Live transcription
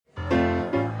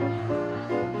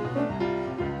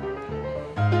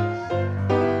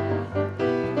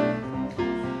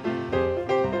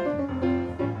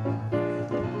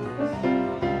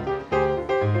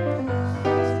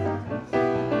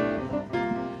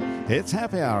It's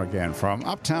Happy Hour again from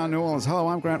Uptown New Orleans. Hello,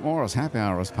 I'm Grant Morris. Happy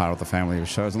Hour is part of the family of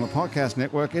shows on the podcast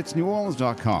network. It's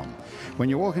neworleans.com. When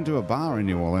you walk into a bar in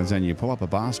New Orleans and you pull up a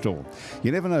bar stool,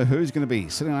 you never know who's going to be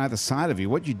sitting on either side of you.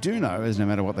 What you do know is no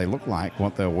matter what they look like,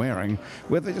 what they're wearing,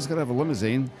 whether they just got out of a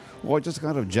limousine or just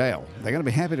got out of jail, they're going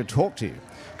to be happy to talk to you.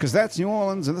 Because that's New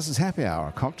Orleans, and this is Happy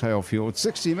Hour, cocktail-fueled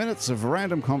 60 minutes of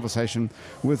random conversation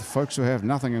with folks who have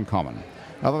nothing in common.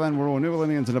 Other than we're all New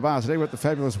Orleanians in a bar. Today we're at the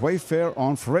fabulous Wayfair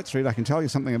on Ferret Street. I can tell you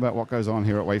something about what goes on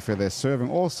here at Wayfair. They're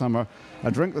serving all summer a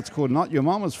drink that's called Not Your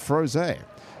Mama's Frosé.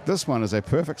 This one is a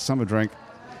perfect summer drink.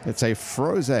 It's a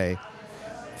frosé,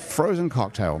 frozen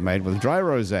cocktail made with dry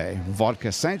rosé,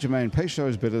 vodka, Saint-Germain,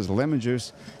 Peychaud's bitters, lemon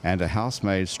juice, and a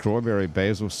house-made strawberry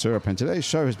basil syrup. And today's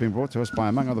show has been brought to us by,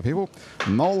 among other people,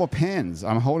 Nola Pens.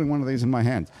 I'm holding one of these in my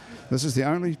hand. This is the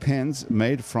only pens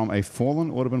made from a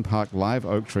fallen Audubon Park live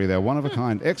oak tree. They're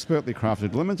one-of-a-kind, expertly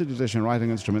crafted, limited edition writing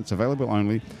instruments available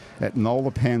only at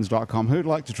NolaPens.com. Who'd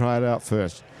like to try it out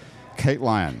first? Kate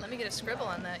Lyon. Let me get a scribble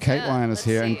on that. Kate Lyon is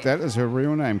here, and that is her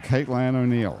real name, Kate Lyon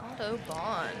O'Neill.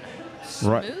 Audubon.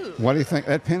 Right. Smooth. What do you think?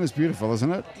 That pen is beautiful, isn't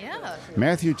it? Yeah.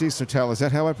 Matthew DeSotel. Is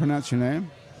that how I pronounce your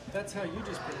name? That's how you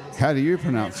just pronounce it. How do you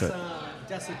pronounce it?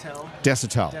 Desotel.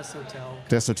 DeSotel. Desotel.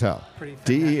 DeSotel. Pretty phonetic.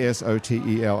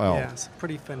 D-E-S-O-T-E-L-L. Yes,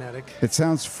 pretty phonetic. It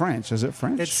sounds French. Is it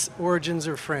French? Its origins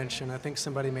are French, and I think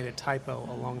somebody made a typo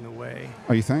along the way.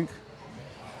 Oh, you think?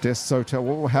 DeSotel.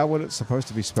 Well, how would it supposed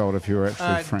to be spelled if you were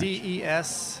actually French?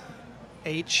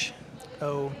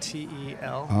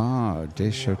 D-E-S-H-O-T-E-L. Ah,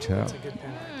 DeSotel. That's a good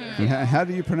pen. And how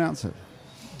do you pronounce it?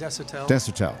 Desotel.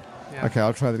 DeSotel. Yeah. Okay,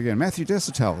 I'll try that again. Matthew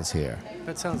DeSotel is here.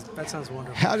 That sounds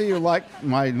wonderful. How do you like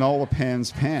my Nola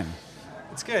Pens pen?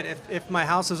 It's good. If my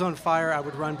house is on fire, I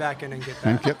would run back in and get that.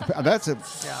 And get that's it.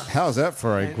 Yeah. How's that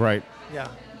for a great Yeah.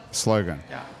 slogan?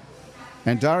 Yeah.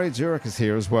 And Daria Jurek is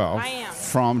here as well. I am.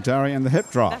 From Daria and the Hip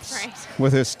Drops. That's right.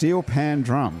 With her steel pan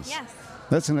drums. Yes.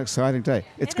 That's an exciting day.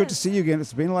 It's It good to is. see you again.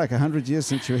 It's been like 100 years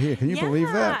since you were here. Can you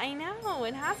believe that? I know.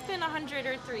 It has been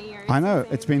 103 years. I know.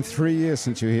 since It's been moved. 3 years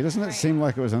since you were here. Doesn't it Right. seem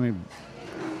like it was only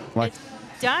like It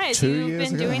does. 2 You've years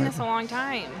been ago, doing maybe? this a long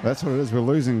time. That's what it is. We're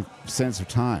losing sense of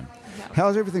time. Yeah.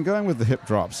 How's everything going with the Hip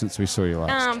Drops since we saw you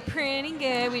last? Pretty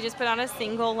good. We just put out a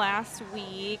single last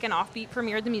week, and Offbeat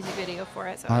premiered the music video for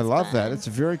it. So I it's love fun. that. It's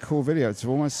a very cool video. It's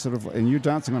almost sort of, and you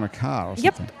dancing on a car or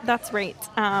Yep, something. that's right.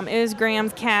 It was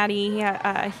Graham's caddy.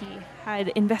 He had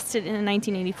invested in a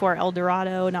 1984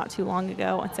 Eldorado not too long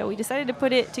ago, and so we decided to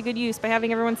put it to good use by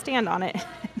having everyone stand on it.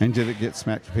 And did it get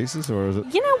smacked to pieces, or is it?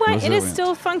 You know what? It is resilient?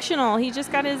 still functional. He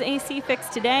just got his AC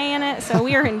fixed today in it, so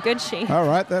we are in good shape. All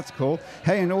right, that's cool.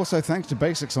 Hey, and also thanks to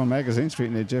Basics on Magazine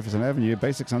Street near Jefferson Avenue.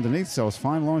 Basics underneath sells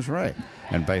fine lingerie.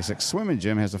 And Basics Swim and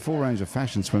Gym has a full range of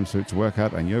fashion swimsuits,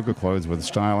 workout, and yoga clothes with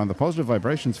style. And the Positive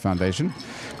Vibrations Foundation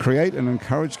create and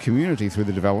encourage community through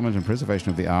the development and preservation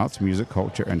of the arts, music,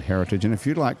 culture, and heritage. And if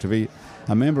you'd like to be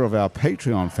a member of our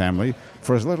Patreon family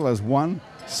for as little as $1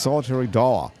 solitary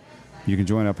dollar, you can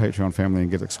join our Patreon family and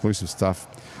get exclusive stuff,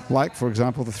 like, for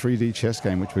example, the 3D chess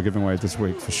game, which we're giving away this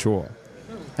week for sure.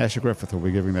 Asher Griffith will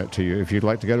be giving that to you. If you'd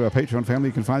like to go to our Patreon family,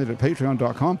 you can find it at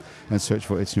patreon.com and search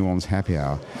for It's New Orleans Happy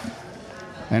Hour.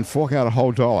 And fork out a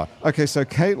whole dollar. Okay, so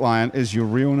Kate Lyon is your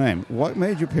real name. What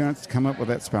made your parents come up with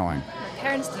that spelling? My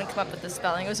parents didn't come up with the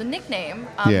spelling. It was a nickname.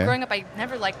 Yeah. Growing up, I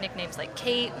never liked nicknames like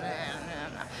Kate.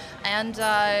 And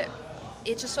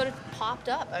it just sort of popped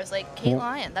up. I was like, Kate Well-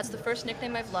 Lyon. That's the first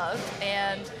nickname I've loved.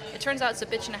 And it turns out it's a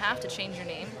bitch and a half to change your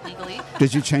name legally.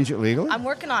 Did you change it legally? I'm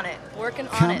working on it. Working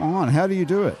on Come it. on, how do you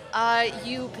do it?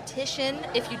 You petition.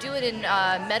 If you do it in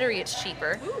Metairie, it's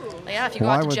cheaper. Yeah, if you go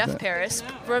Why out to would Jeff that- Paris.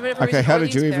 Okay, how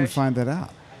did you even find that out?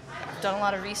 I've done a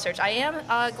lot of research. I am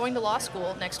going to law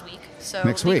school next week. So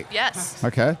Next week? Yes.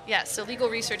 Okay, Yes. So legal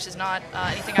research is not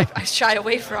anything I shy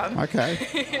away from.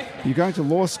 okay. You're going to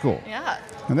law school. Yeah.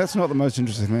 And that's not the most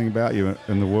interesting thing about you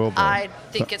in the world, though. I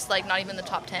think it's like not even the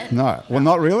top 10. No, well,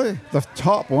 not really. The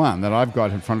top one that I've got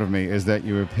in front of me is that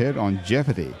you appeared on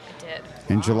Jeopardy I did.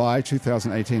 in July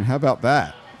 2018. How about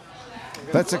that?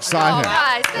 That's exciting. Oh,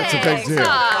 guys, That's a big thanks. deal.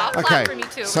 Clap Okay, for me too.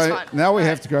 It was so fun. now we All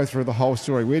have right. to go through the whole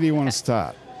story. Where do you want to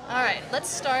start? All right. Let's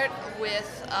start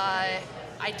with.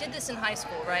 I did this in high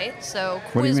school, right? So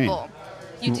What do you Quiz mean? Bowl.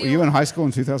 Were you in high school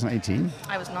in 2018?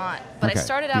 I was not, but Okay. I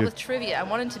started out You- with trivia. I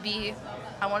wanted to be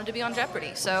on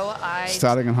Jeopardy, so I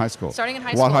Starting in high school? Starting in high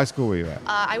What school. high school were you at?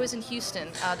 I was in Houston,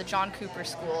 the John Cooper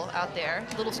School out there,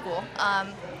 little school.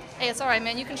 Hey, it's all right,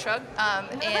 man. You can shrug.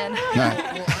 And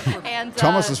No. and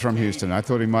Thomas is from Houston. I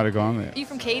thought he might have gone there. You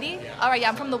from Katy? All right, yeah,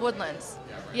 I'm from the Woodlands.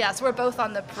 Yeah, so we're both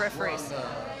on the peripheries.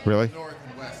 Really?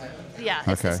 Yeah,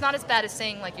 Okay. it's not as bad as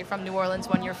saying like you're from New Orleans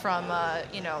when you're from,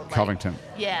 like, Covington.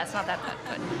 Yeah, it's not that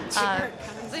bad.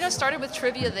 So, started with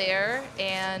trivia there,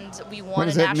 and we What won a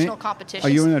does that national mean? competition. Are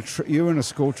you in a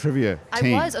school trivia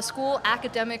team? I was a school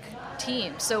academic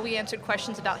team, so we answered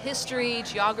questions about history,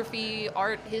 geography,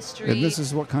 art history. And this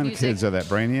is what kind of music. kids are that?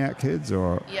 Brainiac kids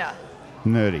or Yeah.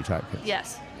 nerdy type kids?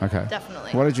 Yes. Okay.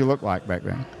 Definitely. What did you look like back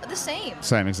then? The same.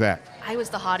 Same exact. I was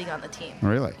the hottie on the team.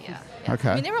 Really? Yeah. Okay.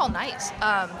 I mean, they were all nice.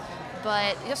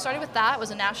 But started with that. Was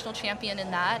a national champion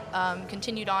in that.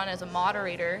 Continued on as a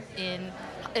moderator in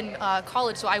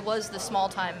college. So I was the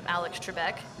small-time Alex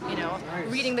Trebek.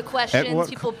 Reading the questions,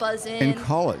 people buzz in. In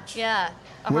college? Yeah.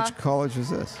 Which college is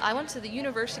this? I went to the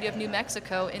University of New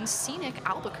Mexico in scenic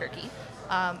Albuquerque.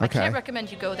 I Okay. can't recommend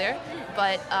you go there,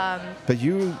 but But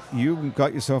you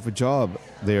got yourself a job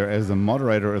there as the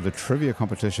moderator of the trivia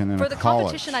competition in for a the college.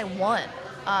 competition I won.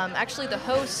 Actually, the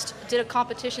host did a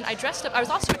competition. I dressed up. I was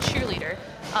also a cheerleader,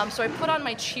 so I put on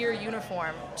my cheer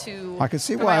uniform to. I can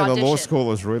see for my why the law audition.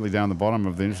 school is really down the bottom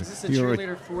of the industry. Is this a You're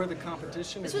cheerleader for the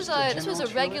competition? This or was just this was a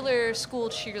general cheerleader? regular school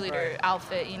cheerleader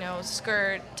outfit.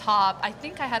 Skirt, top. I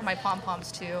think I had my pom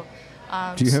poms too.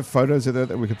 Do you have photos of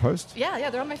that we could post? Yeah,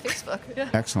 they're on my Facebook. Yeah.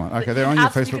 Excellent. Okay, You they're on can your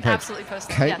abs- you Facebook can page. absolutely post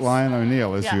them, Kate yes. Lyon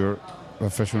O'Neill is Yeah. your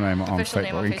official name on Official Facebook.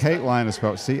 name on And Facebook. Kate Lyon is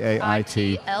spelled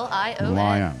C-A-I-T Lion.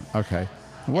 Lyon. Okay.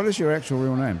 What is your actual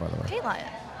real name, by the way? Kate Lion.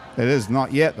 It is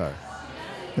not yet, though.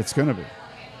 It's going to be.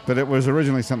 But it was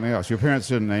originally something else. Your parents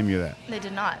didn't name you that. They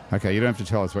did not. Okay, you don't have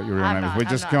to tell us what your real I'm name is. not, We're I'm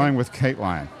just not. going with Kate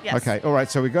Lyon. Yes. Okay, all right.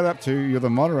 So we got up to you're the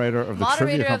moderator of the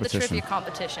trivia Moderator of the competition trivia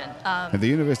competition. at the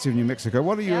University of New Mexico.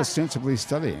 What are you Yeah. ostensibly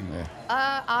studying there?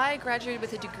 I graduated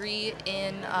with a degree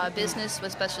in business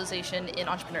with specialization in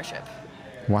entrepreneurship.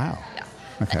 Wow. Yeah.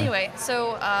 Okay. Anyway,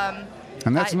 so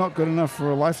And that's I- not good enough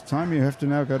for a lifetime. You have to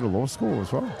now go to law school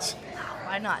as well.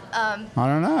 why not? I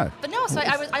don't know. But no, so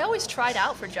I always tried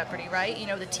out for Jeopardy, right?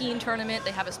 The teen tournament.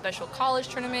 They have a special college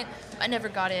tournament. I never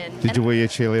got in. Did And you wear your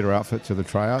cheerleader outfit to the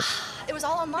tryouts? It was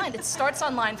all online. It starts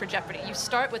online for Jeopardy. You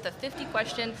start with a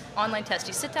 50-question online test.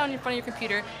 You sit down in front of your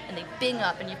computer, and they bing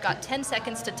up, and you've got 10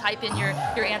 seconds to type in your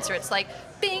answer. It's like,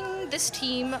 bing, this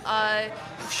team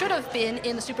should have been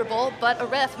in the Super Bowl, but a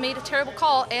ref made a terrible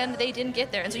call, and they didn't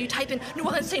get there. And so you type in New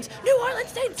Orleans Saints, New Orleans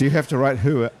Saints. Do you have to write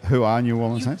who are New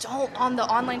Orleans You Saints? don't. On the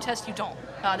online test, you don't.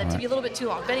 That'd be a little bit too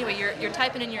long. But anyway, you're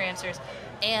typing in your answers.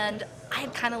 And I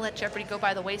had kind of let Jeopardy go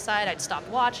by the wayside. I'd stopped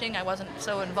watching. I wasn't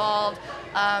so involved.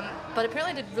 But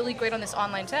apparently I did really great on this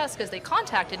online test because they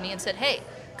contacted me and said, hey,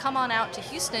 come on out to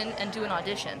Houston and do an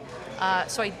audition.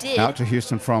 So I did. Out to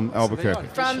Houston from Albuquerque.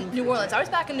 From New Orleans. I was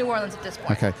back in New Orleans at this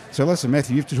point. Okay, so listen,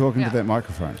 Matthew, you have to talk into Yeah. that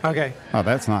microphone. Okay. Oh,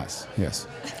 that's nice. Yes.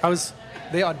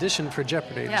 They auditioned for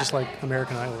Jeopardy, Yeah. just like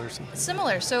American Idol or something.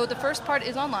 Similar. So the first part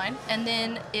is online, and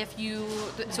then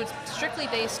so it's strictly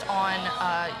based on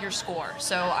your score.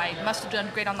 So I must have done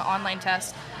great on the online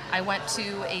test. I went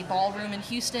to a ballroom in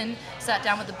Houston, sat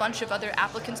down with a bunch of other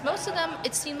applicants. Most of them,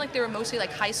 it seemed like they were mostly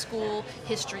like high school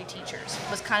history teachers.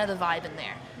 Was kind of the vibe in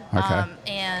there. Okay.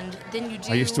 And then you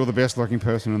do. Are you still the best looking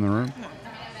person in the room?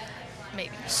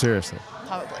 Maybe. Seriously.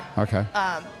 Probably. Okay.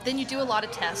 Then you do a lot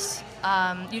of tests.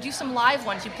 You do some live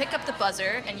ones. You pick up the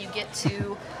buzzer and you get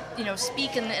to,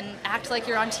 speak and act like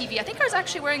you're on TV. I think I was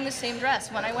actually wearing the same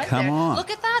dress when I went Come there. on. Look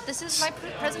at that. This is my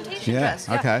presentation Yeah, dress.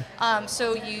 okay.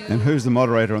 So you. And who's the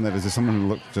moderator on that? Is there someone who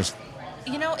looked just,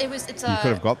 It's you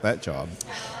could have got that job?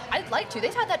 I'd like to.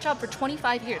 They've had that job for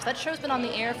 25 years. That show's been on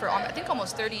the air for, I think,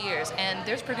 almost 30 years, and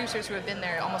there's producers who have been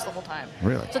there almost the whole time.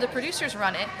 Really? So the producers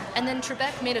run it, and then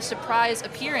Trebek made a surprise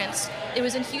appearance. It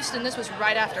was in Houston. This was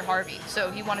right after Harvey,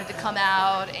 so he wanted to come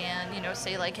out and,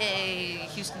 say, like, hey,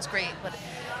 Houston's great.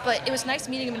 But it was nice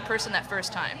meeting him in person that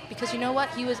first time, because you know what?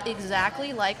 He was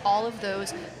exactly like all of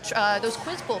those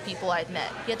quiz bowl people I'd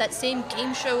met. He had that same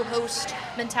game show host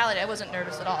mentality. I wasn't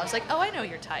nervous at all. I was like, oh, I know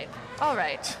your type. All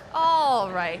right.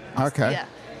 Okay. Yeah.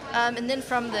 And then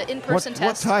from the in-person What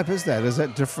test. type is that? Is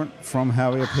that different from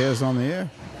how he appears on the air?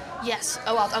 Yes.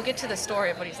 Oh, I'll get to the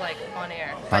story of what he's like on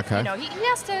air. But, Okay.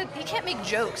 he can't make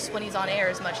jokes when he's on air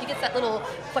as much. He gets that little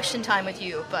question time with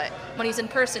you, but when he's in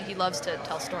person, he loves to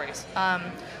tell stories.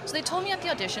 So they told me at the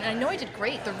audition, and I know I did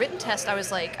great. The written test, I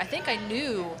was like, I think I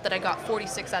knew that I got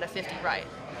 46 out of 50 right.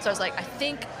 So I was like, I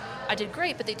think I did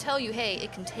great, but they tell you, hey,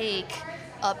 it can take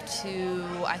up to,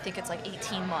 I think it's like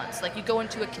 18 months. Like you go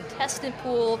into a contestant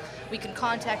pool, we can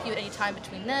contact you at any time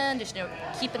between then, just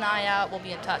keep an eye out, we'll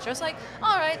be in touch. I was like,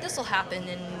 all right, this will happen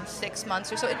in 6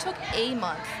 months or so. It took a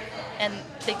month, and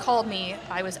they called me.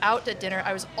 I was out at dinner,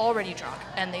 I was already drunk,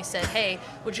 and they said, hey,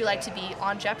 would you like to be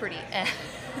on Jeopardy? And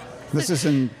This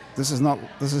is not.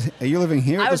 Are you living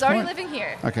here at I was this already point? living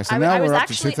here. Okay, so I now was we're up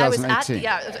to actually, 2018.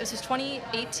 this is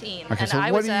 2018, Okay, and so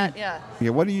I what was do you? at, yeah. Yeah,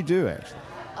 what do you do actually?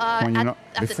 When you're not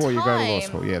before you go to law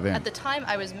school? Yeah, then. At the time,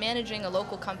 I was managing a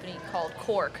local company called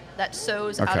Cork that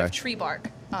sews out Okay. of tree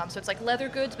bark. So it's like leather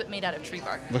goods, but made out of tree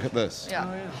bark. Look at this. Yeah.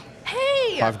 Oh, yeah.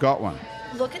 Hey, I've got one.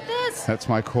 look at this. That's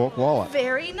my cork wallet.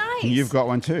 Very nice. And you've got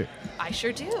one too. I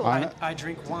sure do. I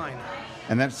drink wine.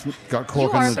 And that's got You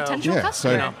cork are in a the potential yeah.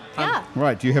 customer. So, Yeah.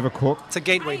 right, do you have a cork? It's a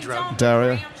gateway I drug. don't.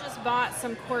 Daria? Graham just bought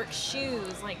some cork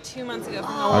shoes like 2 months ago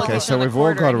from the Oh. location Okay, so on the we've all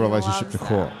corner, got a and he relationship loves to them.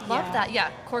 cork. Love that. Yeah,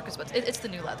 cork is what it's the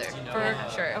new leather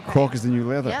for sure. Okay. Cork is the new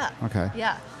leather. Yeah. Okay.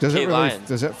 Yeah. Does it Kate really? Lyon.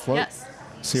 Does it float? Yes.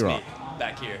 Syrup.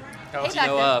 Back here. Oh, Hey, Do back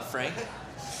you there. know Frank?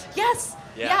 Yes.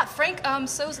 Yeah. Yeah. Frank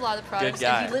sews a lot of the products, Good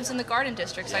guy. and he lives in the Garden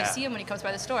District, so I Yeah. see him when he comes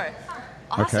by the store.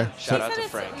 Awesome. Okay. Shout He out said to it's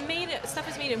Frank. stuff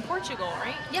is made in Portugal,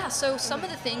 right? Yeah, so some of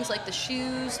the things like the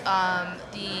shoes, some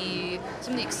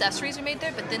of the accessories are made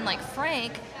there, but then like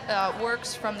Frank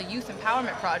works from the Youth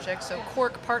Empowerment Project, so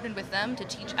Cork partnered with them to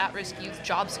teach at-risk youth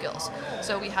job skills.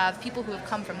 So we have people who have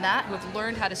come from that, who have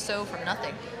learned how to sew from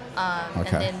nothing. Okay. And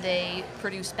then they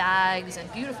produce bags and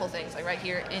beautiful things like right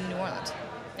here in New Orleans.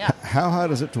 Yeah. How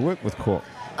hard is it to work with cork?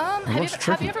 Have you, looks have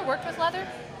tricky. you ever worked with leather?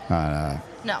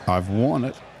 No. I've worn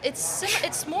it.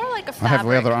 It's more like a I fabric. have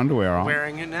leather underwear on.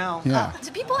 Wearing it now. Yeah.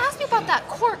 So people ask me about that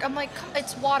cork. I'm like,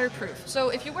 it's waterproof. So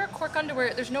if you wear cork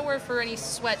underwear, there's nowhere for any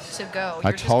sweat to go. I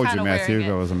You're just told you, kinda Matthew, wearing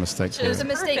that it. was a mistake. It was a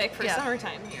there. mistake. Perfect for yeah.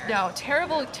 summertime here. No,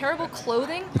 terrible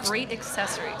clothing, great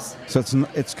accessories. So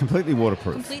it's completely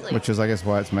waterproof. Completely. Which is, I guess,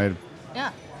 why it's made. Yeah,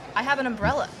 I have an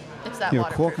umbrella. It's that You have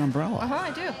a waterproof. cork umbrella?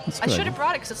 I do. That's I good. should have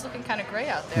brought it because it's looking kind of gray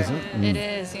out there. Is it? It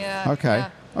is, yeah. Okay. yeah.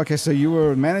 Okay, so you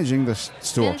were managing the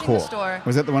store, Managing the Cork. store.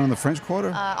 Was that the one in the French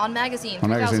Quarter? On Magazine, On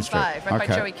Magazine Street. 2005, right Okay.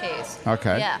 by Joey K's.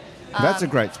 Okay. Yeah. That's a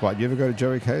great spot. You ever go to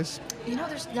Joey Case? You know,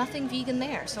 there's nothing vegan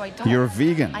there, so I don't. You're a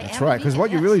vegan. I That's am a right. Because vegan, what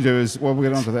you yes. really do is, well, we'll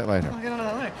get onto that later. I'll get onto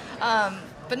that later.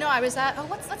 But no, I was at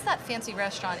what's that fancy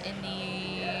restaurant in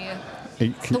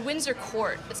the Windsor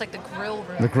Court? It's like the grill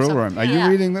room. The or grill something. room. Are you Yeah.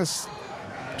 reading this,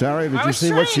 Daria? Did I you was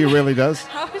see what she trying. really does?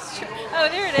 Oh,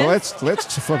 there it is. Well,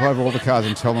 let's flip over all the cards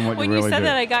and tell them what when you you really said do.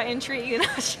 that, I got intrigued. And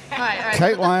I was All right.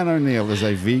 Kate Lyon O'Neill is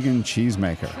a vegan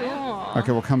cheesemaker. cool.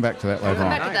 Okay, we'll come back to that later come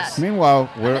on. back to that. Meanwhile,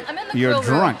 I'm in the you're grill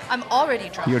drunk. room. I'm already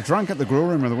drunk. You're drunk at the grill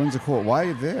room of the Windsor Court. Why are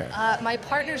you there? My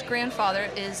partner's grandfather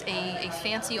is a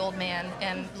fancy old man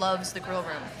and loves the grill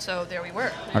room, so there we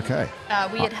were. Okay.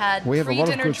 We had We have a lot of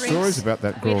pre-dinner good drinks. stories about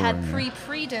that grill We had room, yeah.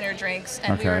 pre-dinner drinks,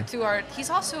 and we Okay. were through our.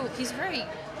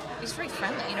 He's very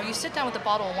friendly. You know, you sit down with a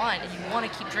bottle of wine and you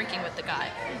want to keep drinking with the guy.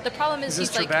 The problem is Is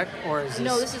this he's Trebek, like, or is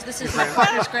no, this this is my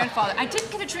partner's grandfather. I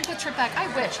didn't get a drink with Trebek. I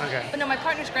wish. Okay. But no, my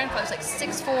partner's grandfather's like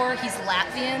 6'4". He's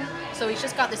Latvian, so he's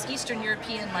just got this Eastern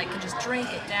European like can just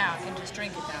drink it down.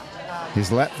 He's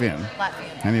Latvian,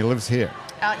 Latvian. and he lives here.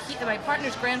 My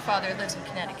partner's grandfather lives in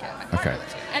Connecticut. My partner Okay.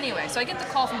 lives here. Anyway, so I get the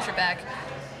call from Trebek.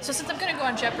 So since I'm going to go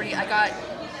on Jeopardy, I got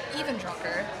even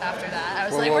drunker after that. I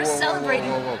was like, we're celebrating.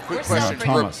 Quick We're question. celebrating.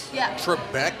 Thomas. Yeah.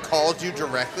 Trebek called you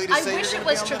directly to I say wish you're it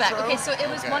gonna was be on the Trebek. show? Okay, so it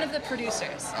was Okay. one of the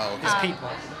producers. Oh, okay. His people?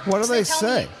 What do So they tell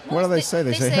say? me- What do they say?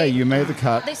 They say, hey, you made the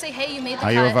cut. They say, hey, you made the cut.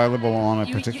 Are you available on a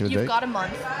You- particular you've date? got a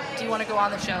month. Do you want to go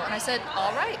on the show? And I said,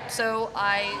 all right. So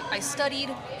I studied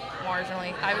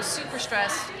marginally. I was super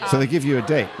stressed. So they give you a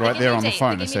date right give there me a on the date.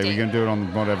 phone. They They give me say a we're date. going to do it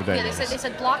on whatever date. Yeah, it they is.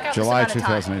 said block out July this amount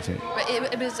of time. 2018.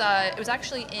 But it was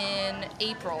actually in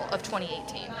April of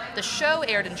 2018. The show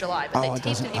aired in July, but Oh, they it taped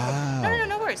doesn't- in April. oh.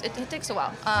 No worries. It takes a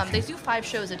while. They do 5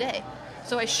 shows a day.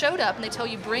 So I showed up and they tell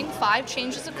you bring 5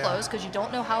 changes of clothes because you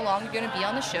don't know how long you're going to be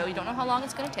on the show. You don't know how long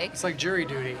it's going to take. It's like jury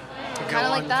duty. To go Kind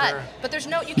of like on that. for- But there's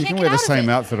no, you You can't can get wear the out same of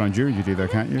it. outfit on jury duty, though,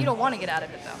 can't you? You don't want to get out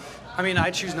of it though. I mean, I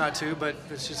choose not to, but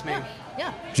it's just me.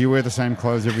 Yeah. Do you wear the same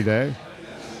clothes every day?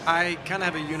 I kind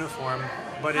of have a uniform,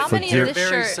 but How it's many of they're this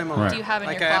very shirt similar. do you have in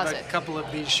like your I closet? have a couple of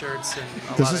these shirts and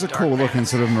a This lot is of a dark cool looking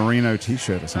pants. sort of merino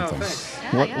T-shirt or something. thanks.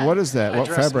 What Yeah. What is that? I What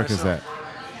dress fabric is that? myself.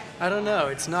 I don't know.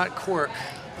 It's not cork.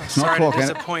 It's not Sorry cork, to and,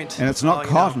 disappoint. and it's not all you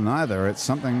know. cotton either. It's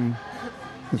something.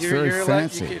 It's very You're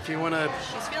fancy. if you want to,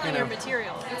 She's feeling you know, your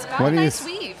material. It's got What a do you nice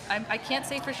th- weave. I can't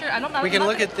say for sure. I don't know. we can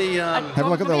look at the. Have a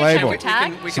look at the Let me check label. your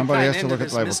tag. We can Somebody pry has to into look at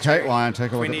this the label. mystery Kate Lyon, take a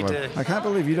if look we at the need label. to- I can't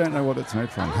believe you don't know what it's made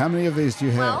from. How many of these do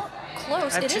you have? Well,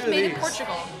 close. I have It 2 is of made in these.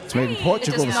 Portugal. It's made in It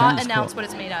Portugal. does the not same as announce cork. what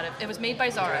it's made out of. It was made by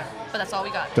Zara, but that's all we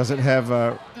got. Does it have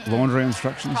laundry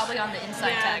instructions? Probably on the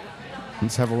inside Yeah. tag.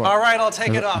 Let's have a look. All right, I'll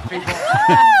take it off, people.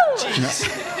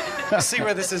 Jeez. See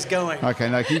where this is going. Okay,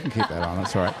 no, you can keep that on.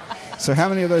 That's all right. So how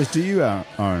many of those do you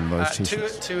own, those Two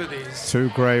T-shirts? two of these. 2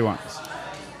 grey ones.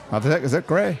 Is that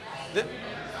grey? Th-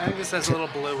 I think this has a little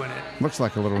blue in it. Looks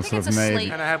like a little I think sort of it's a navy.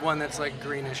 slate. And I have one that's like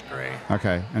greenish gray.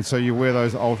 Okay, and so you wear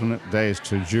those alternate days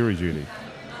to jury duty.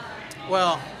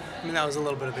 Well, I mean, that was a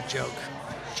little bit of a joke,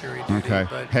 jury duty. Okay.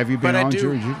 But, Have you been but I on do-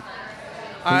 jury duty?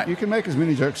 You can make as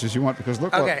many jokes as you want because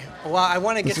look Okay. Well, I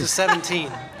want to get This to is-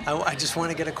 17. I just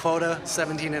want to get a quota,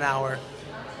 17 an hour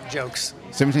jokes.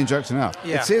 what, 17 jokes enough.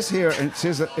 Yeah. It says here, it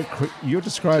says that you're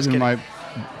described in my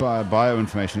bio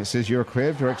information. It says you're a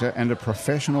creative director and a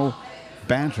professional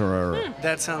banterer,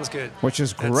 That sounds good. which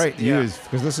is That's- great yeah. news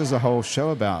because this is a whole show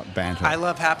about banter. I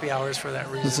love happy hours for that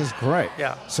reason. This is great.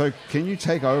 Yeah. So can you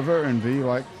take over and be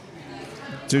like,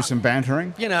 do some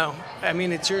bantering? You know, I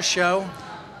mean, it's your show.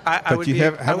 I But would you be.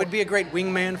 have- I would be a great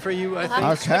wingman for you. I You'll think.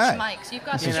 have to Okay. switch mics. You've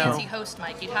got the You know. fancy host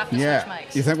mic. You'd have to Yeah. switch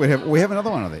mics. You think we have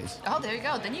another one of these? Oh, there you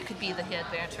go. Then you could be the head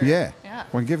banter. Yeah. Yeah.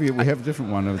 We have a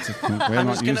different one. We're I'm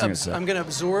not just using gonna. it. So. I'm gonna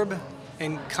absorb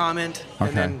and comment, Okay.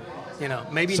 and then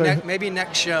maybe So- maybe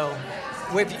next show.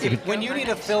 When you need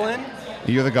a fill in,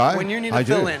 You're the guy? when you need I a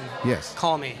do. fill in, Yes.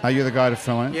 call me. Are you the guy to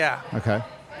fill in? Yeah. Okay.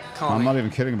 Call I'm me. not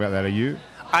even kidding about that. Are you?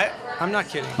 I'm not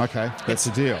kidding. Okay. That's the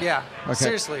deal. Yeah. Okay.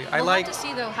 Seriously, I We'll like. have to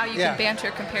see though how you Yeah. can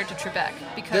banter compared to Trebek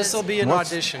because This will be an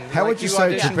What's- audition. How Like would you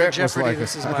say auditioned for Trebek was Jeopardy, like?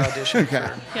 This is my audition. Okay.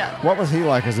 for- Yeah. What was he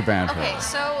like as a banter? Okay,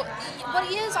 so what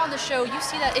he is on the show, you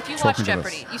see that if you Talk watch into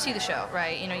Jeopardy, this. you see the show,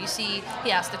 right? You know, you see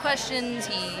he asks the questions,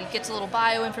 he gets a little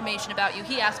bio information about you.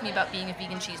 He asked me about being a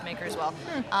vegan cheesemaker as well.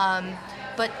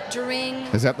 But during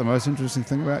Is that the most interesting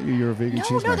thing about you? You're a vegan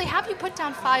cheesemaker. no, they have you put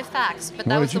down 5 facts, but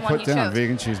that What was did you the one put he down? chose.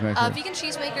 Vegan cheesemaker. Vegan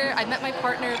cheesemaker. I met my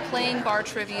partner playing bar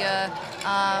trivia. a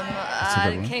I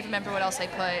good one. can't even remember what else I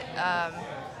put. I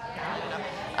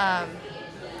don't know.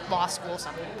 Law school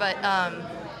something. But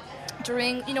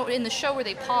during, in the show where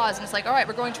they pause and it's like, all right,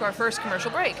 we're going to our first commercial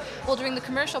break. Well, during the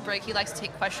commercial break, he likes to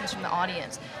take questions from the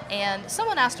audience. And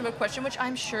someone asked him a question, which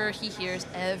I'm sure he hears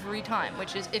every time,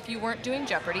 which is, if you weren't doing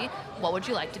Jeopardy, what would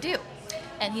you like to do?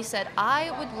 And he said,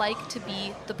 I would like to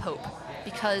be the Pope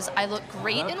because I look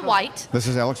great in white. This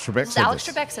is Alex Trebek. This is said Alex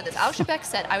this. Trebek said this. Alex Trebek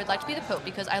said, I would like to be the Pope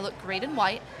because I look great in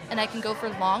white and I can go for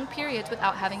long periods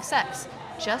without having sex.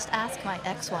 Just ask my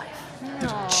ex-wife.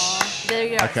 Aw. There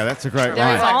you go. Okay, that's a great There you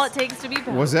That's line. go. all it takes to be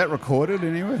Pope. Was that recorded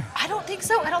anywhere? I don't think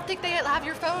so. I don't think they have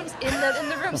your phones in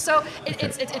the room. So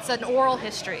it's an oral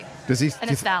history. Does he?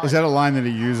 And it's valid. Is that a line that he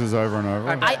uses over and over?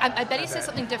 I bet he says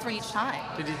something different each time.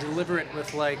 Did he deliver it with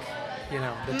the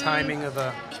timing of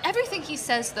a? Everything he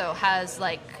says though has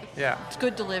Yeah.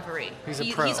 good delivery. He's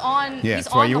a pro. He's on. Yeah, he's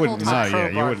that's why on you the whole wouldn't know. time. Pro Yeah,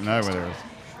 you wouldn't know broadcaster. whether it was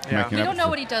Yeah. making We up don't know for-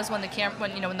 what he does when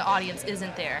when the audience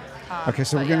isn't there. Okay,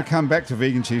 so but we're going yeah. to come back to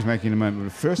vegan cheesemaking in a moment.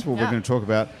 But first of all, we're Yeah. going to talk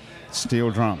about steel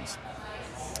drums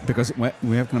because we're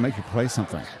going to make you play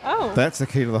something. Oh. That's the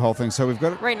key to the whole thing. So we've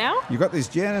got Right now? You've got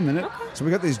these, in a minute. Okay. So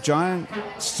we've got these giant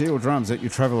steel drums that you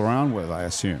travel around with, I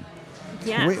assume.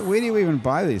 Yes. Where do you even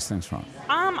buy these things from?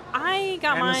 I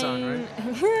got Amazon, mine.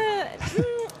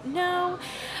 No.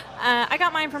 I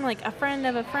got mine from a friend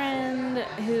of a friend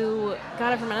who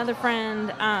got it from another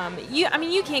friend.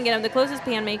 You can get them. The closest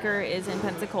pan maker is in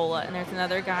Pensacola, and there's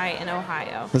another guy in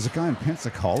Ohio. There's a guy in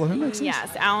Pensacola who makes these?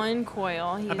 Yes, Alan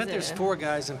Coyle. I bet there's 4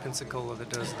 guys in Pensacola that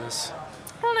does this.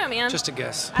 I don't know, man. Just a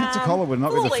guess. Pensacola would not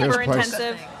be a the little first place.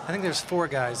 labor-intensive. I think there's 4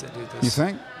 guys that do this. You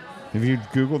think? Have you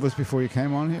Googled this before you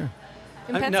came on here?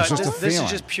 In No, Pensacola? just a this is feeling.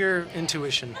 just pure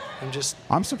intuition.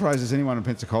 I'm surprised there's anyone in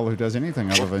Pensacola who does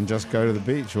anything other than just go to the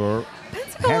beach or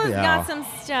Pensacola's happy hour. got some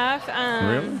stuff.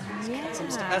 Really? Yeah.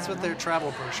 That's what their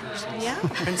travel brochure says. Yeah.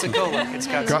 Pensacola, it's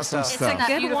got, Got some some stuff. It's like that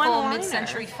Good beautiful one-liner.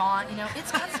 mid-century font.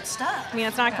 It's got some stuff. I mean,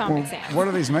 it's not Well, Comic Sans. what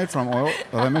are these made from? Oil?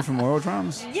 Are they made from oil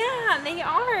drums? Yeah, they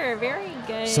are very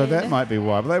good. So that might be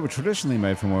why. But they were traditionally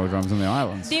made from oil drums in the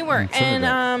islands. They were, in Trinidad.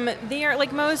 and they are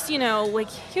like most, you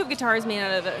have guitars made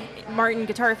out of a Martin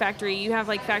Guitar Factory. You have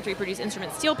factory produced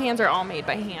instruments. Steel pans are all made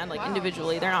by hand,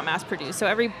 individually. They're not mass produced. So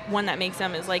every one that makes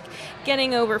them is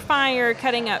getting over fire,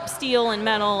 cutting up steel and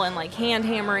metal, and hand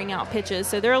hammering out pitches.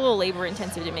 So they're a little labor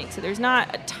intensive to make. So there's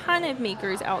not a ton of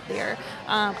makers out there.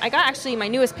 I got actually my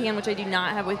newest pan, which I do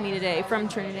not have with me today, from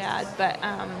Trinidad. But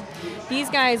these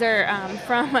guys are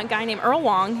from a guy named Earl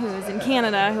Wong, who is in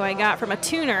Canada, who I got from a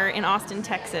tuner in Austin,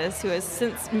 Texas, who has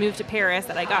since moved to Paris,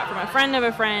 that I got from a friend of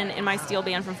a friend in my steel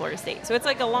band from Florida State. So it's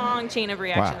a long chain of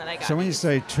reaction that I got. So when you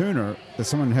say tuner, there's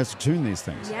someone who has to tune these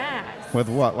things. Yes. With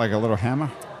what? Like a little hammer?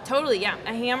 Totally, yeah.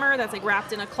 A hammer that's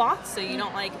wrapped in a cloth, so you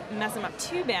don't mess them up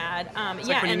too bad. It's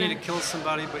yeah, like when you and need then- to kill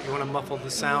somebody, but you want to muffle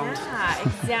the sound. Yeah,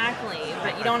 exactly.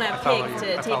 But you don't have I follow pigs you.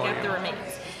 to I take follow up you. the remains.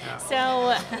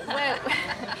 So,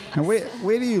 And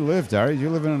where do you live, Dari? Do you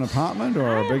live in an apartment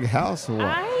or a big house or what?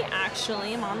 I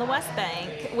actually am on the West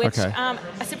Bank, which Okay.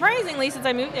 surprisingly, since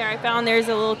I moved there, I found there's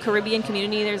a little Caribbean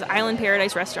community. There's Island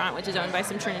Paradise Restaurant, which is owned by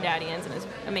some Trinidadians and is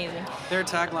amazing. Their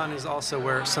tagline is also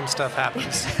where some stuff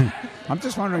happens. I'm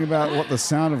just wondering about what the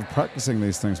sound of practicing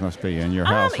these things must be in your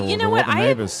house, or You know what what? the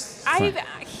neighbors think.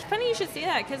 Funny you should say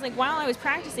that, because like while I was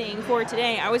practicing for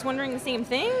today, I was wondering the same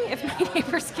thing if my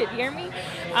neighbors could hear me.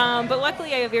 But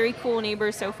luckily, I have very cool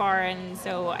neighbors so far, and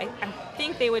so I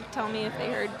think they would tell me if they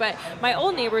heard. But my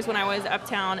old neighbors, when I was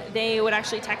uptown, they would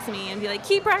actually text me and be like,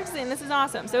 "Keep practicing. This is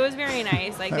awesome." So it was very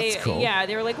nice. Like That's cool. yeah,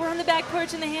 they were like, "We're on the back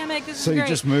porch in the hammock. This So is you great."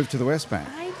 just moved to the West Bank.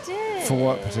 I did. For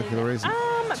what particular reason?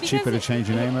 It's because cheaper to change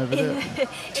your name over there?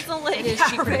 It's a little It is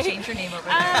cheaper to change your name over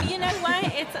there. You know what?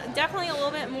 It's definitely a little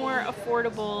bit more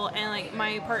affordable, and like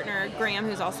my partner Graham,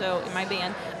 who's also in my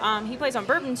band, he plays on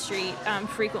Bourbon Street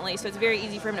frequently, so it's very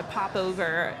easy for him to pop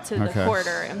over to the Okay.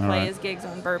 quarter and All play right. his gigs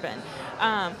on Bourbon.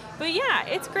 But yeah,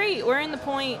 it's great. We're in the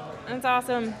Point. It's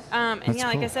awesome. And That's yeah,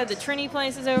 like cool. I said, the Trini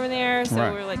place is over there, so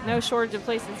Right. we're like no shortage of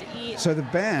places to eat. So the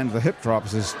band, the Hip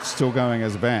Drops, is still going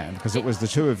as a band because it was the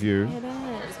two of you. It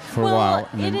is. For a while,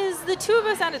 and It then- is the two of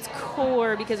us at its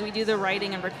core because we do the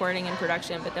writing and recording and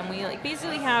production, but then we like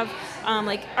basically have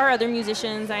like our other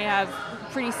musicians. I have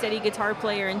a pretty steady guitar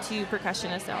player and two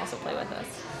percussionists that also play with us.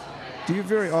 Do you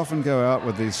very often go out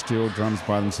with these steel drums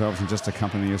by themselves and just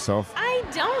accompany yourself? I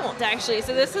don't actually.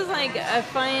 So this is like a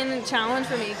fun challenge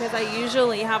for me because I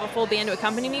usually have a full band to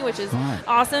accompany me, which is Right.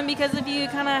 awesome because if you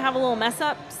kind of have a little mess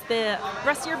up, the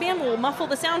rest of your band will muffle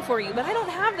the sound for you. But I don't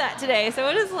have that today, so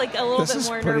it is like a little This bit is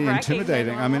more pretty nerve-wracking than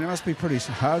intimidating. I mean, it normal. must be pretty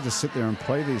hard to sit there and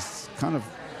play these kind of.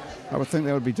 I would think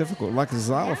that would be difficult, like a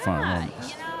xylophone. Yeah,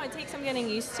 almost. you know, it takes some getting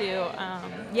used to.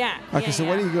 Yeah. Okay, yeah, so yeah.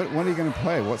 what are you going to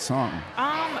play? What song?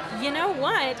 You know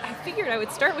what? I figured I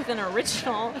would start with an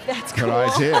original. If that's Good cool.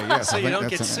 idea. Yes, So I you think don't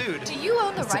get that's sued. Do you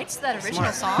own the rights to that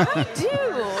original song? I do.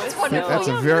 It's wonderful. That's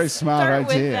a I'm very gonna smart start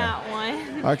idea. With that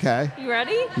one. Okay. You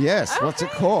ready? Yes. What's it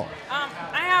Okay. called?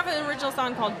 I have an original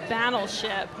song called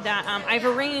Battleship that I've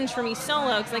arranged for me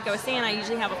solo because, like I was saying, I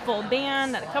usually have a full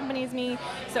band that accompanies me.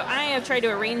 So I have tried to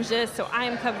arrange this so I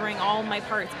am covering all my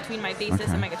parts between my bassist Okay.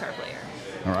 and my guitar player.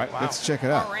 All right, let's check it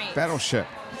out. All right. Battleship.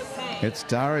 Okay. It's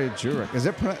Daria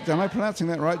Jurek. Am I pronouncing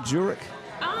that right? Jurek?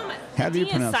 How do you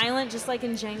D is pronounce it? silent, just like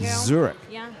in Django. Zurich.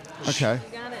 Yeah. Okay.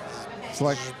 You got it. It's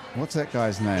like, what's that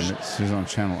guy's name? He's on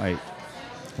Channel 8.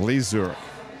 Lee Zurich.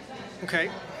 Okay,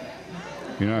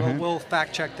 You know well, him? we'll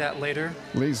fact check that later.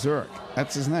 Lee Zurich.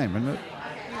 That's his name, isn't it?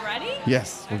 You ready?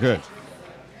 Yes, we're good.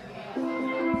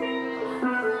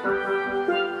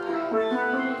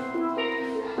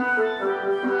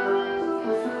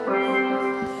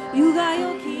 You got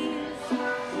your keys,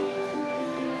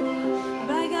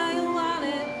 but I got your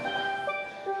wallet.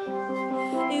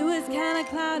 It was kinda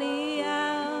cloudy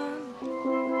out,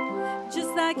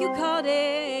 just like you called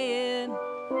it.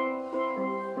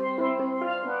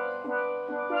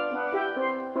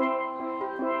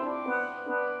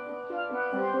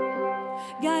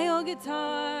 Got your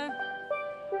guitar,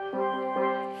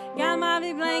 got my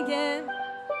big blanket.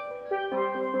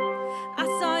 I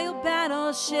saw your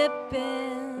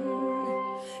battleshipping.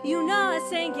 You know it's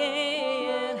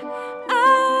sinking.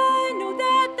 I know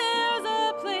that there's a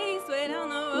place way down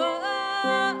the road,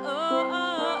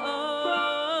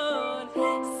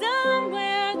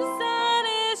 somewhere the sun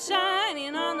is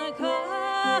shining on the coast.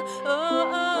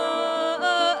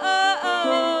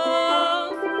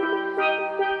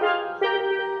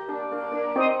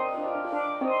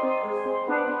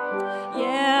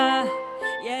 Yeah,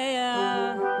 yeah,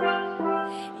 yeah,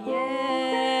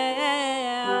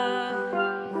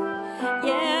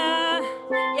 yeah,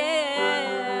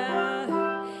 yeah,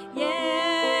 yeah.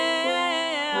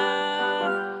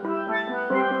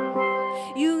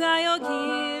 You got your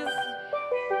keys,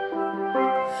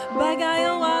 but I got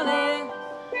your wallet.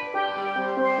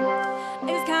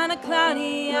 It's kinda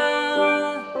cloudy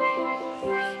out,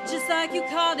 just like you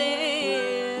called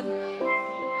it.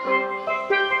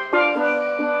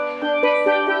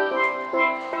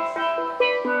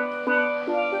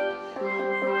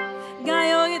 Got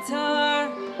your guitar,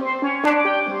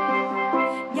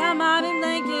 got my big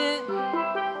blanket.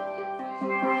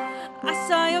 I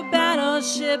saw your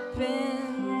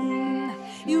battleshipping.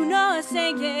 You know it's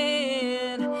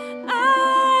sinking.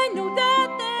 I know that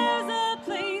there's a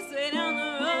place way down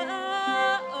the road,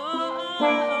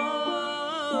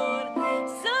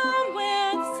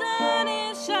 somewhere the sun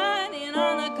is shining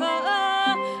on the coast.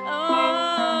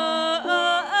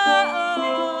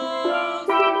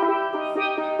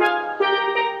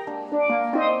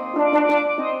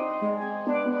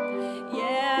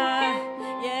 Yeah,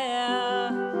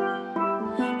 yeah,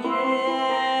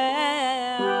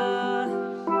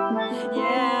 yeah,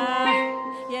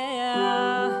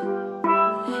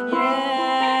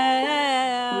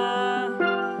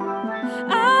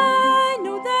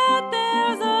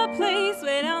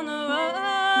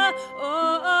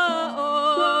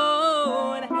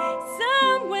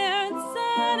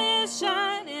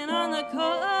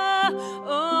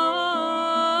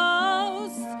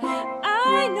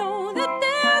 I know that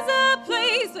there's a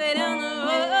place way down the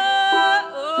road,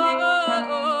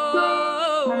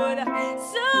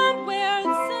 somewhere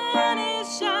the sun is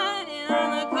shining on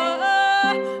the coast.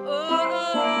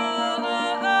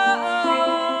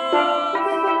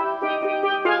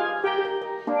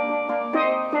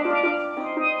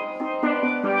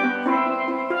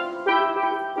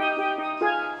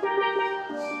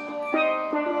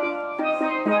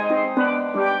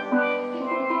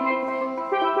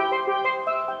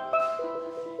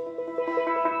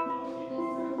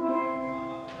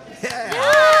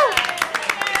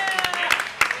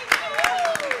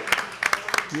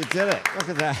 You did it. Look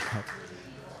at that.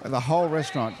 The whole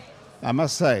restaurant. I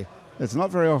must say, it's not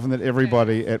very often that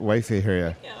everybody at Wayfair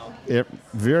here,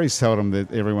 very seldom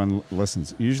that everyone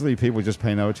listens. Usually people just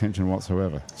pay no attention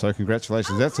whatsoever. So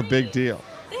congratulations. That's a big deal.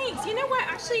 Thanks. You know what?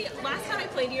 Actually, last time I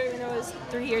played here, it was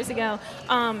 3 years ago,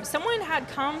 someone had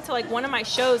come to like one of my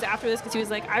shows after this because he was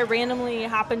like, I randomly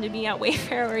happened to be at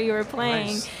Wayfair where you were playing.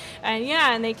 Nice.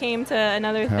 And they came to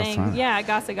another How thing. fun. Yeah,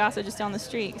 Gasa Gasa just down the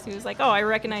street. So he was like, oh, I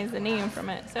recognize the name from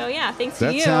it. So yeah, thanks to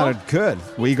That you. sounded good.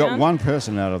 We got man. one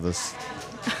person out of this.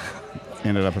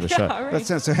 Ended up at a show. right. That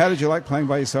sounds, so how did you like playing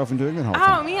by yourself and doing that whole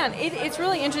Oh thing? man, it's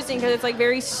really interesting because it's like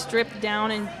very stripped down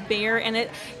and bare. And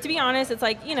it, to be honest, it's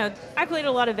like, you know, I played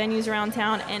a lot of venues around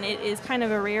town, and it is kind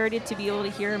of a rarity to be able to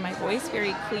hear my voice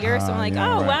very clear. So I'm like,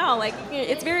 yeah, oh right. wow, like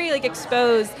it's very like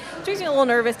exposed. It makes me a little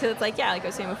nervous because it's like, yeah, like I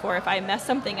was saying before, if I mess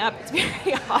something up, it's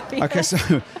very obvious. Okay, so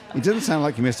it didn't sound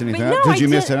like you messed But anything no, up. Did you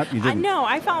mess did- it up? You didn't. No,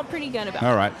 I felt pretty good about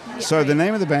All it. right. Yeah, So the right.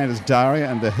 name of the band is Daria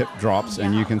and the Hip Drops,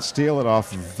 and you can steal it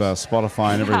off of Spotify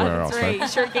and everywhere Yeah, else, that's right. You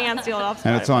sure can steal it off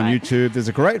And it's on Spotify. YouTube. There's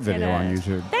a great It video on is.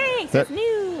 YouTube. Thanks, That- it's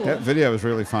new. That video is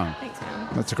really fun. Thanks, man.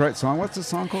 That's a great song. What's the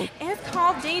song called? It's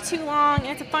called Day Too Long.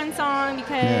 It's a fun song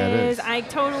Yeah, it because is. I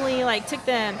totally like took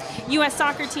the U.S.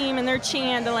 soccer team and their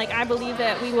chant, the like I believe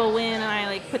that we will win, and I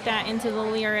like put that into the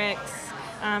lyrics.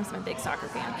 So I'm a big soccer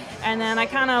fan. And then I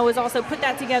kind of was also put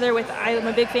that together with, I'm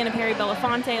a big fan of Perry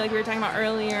Belafonte, like we were talking about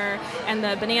earlier, and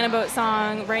the Banana Boat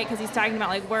song, right? Because he's talking about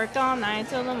like worked all night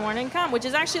till the morning come, which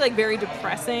is actually like very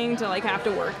depressing to like have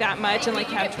to work that much and like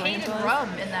you have get paid to tarantulas. drum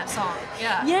in that song.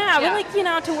 Yeah. Yeah, but like, you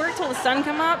know, to work till the sun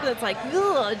come up, that's like,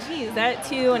 oh, geez, that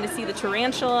too. And to see the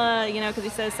tarantula, you know, because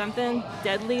he says something,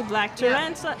 deadly black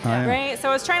tarantula, yeah. right? So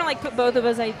I was trying to like put both of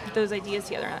us, those ideas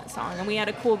together in that song. And we had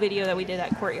a cool video that we did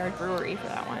at Courtyard Brewery for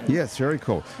that one. Yes, very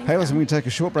cool. Hey, listen, we take a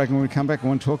short break, and when we come back, we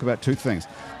want to talk about two things: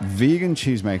 vegan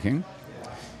cheese making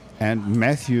and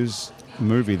Matthew's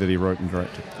movie that he wrote and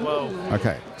directed. Whoa.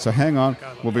 Okay, so hang on.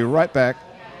 We'll be right back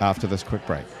after this quick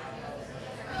break.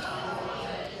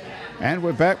 And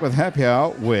we're back with Happy Hour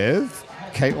with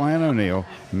Caitlin O'Neill,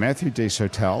 Matthew D.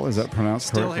 Sotel, is that pronounced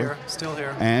Still correctly? here. Still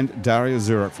here. And Daria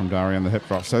Zurek from Daria and the Hip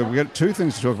Drop. So we've got two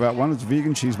things to talk about. One is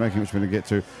vegan cheese making, which we're going to get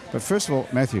to. But first of all,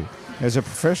 Matthew, as a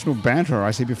professional banterer,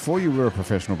 I see before you were a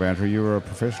professional banterer, you were a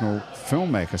professional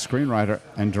filmmaker, screenwriter,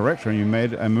 and director, and you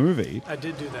made a movie. I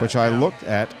did do that. Which I yeah. looked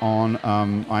at on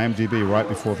IMDb right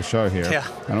before the show here. Yeah.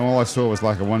 And all I saw was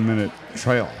like a 1 minute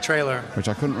trailer. which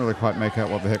I couldn't really quite make out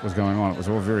what the heck was going on. It was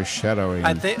all very shadowy.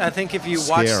 I and think if you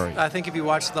scary.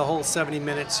 watched the whole 70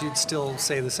 minutes, you'd still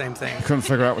say the same thing. couldn't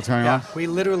figure out what's going Yeah, on. we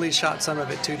literally shot some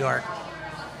of it too dark.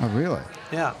 Oh, really?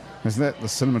 Yeah. Isn't that the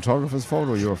cinematographer's fault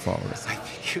or your fault?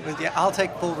 Yeah, I'll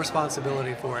take full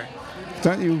responsibility for it.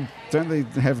 Don't they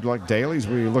have like dailies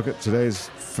where you look at today's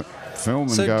film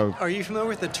and So, go, are you familiar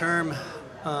with the term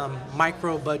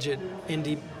micro-budget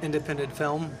independent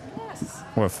film?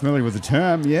 well, familiar with the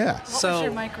term? Yeah. What was So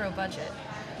your micro budget?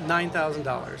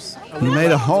 $9,000. You made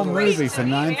a whole Great movie for to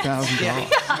me.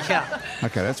 $9,000. Yeah.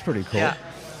 Okay, that's pretty cool. Yeah.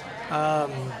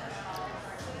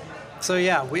 So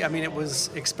yeah, it was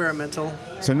experimental.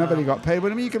 So nobody got paid.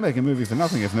 But I mean, you can make a movie for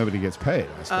nothing if nobody gets paid,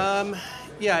 I suppose.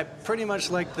 Yeah, pretty much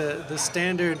like the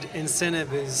standard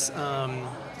incentive is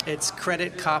it's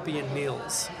credit, copy, and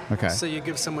meals. Okay. So you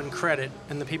give someone credit,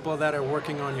 and the people that are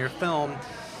working on your film,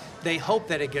 they hope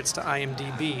that it gets to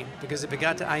IMDb, because if it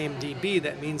got to IMDb,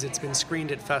 that means it's been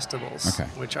screened at festivals, Okay.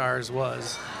 which ours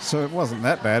was. So it wasn't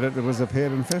that bad. It was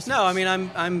appeared in festivals. No, I mean,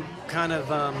 I'm kind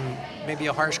of maybe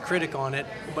a harsh critic on it,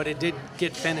 but it did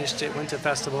get finished. It went to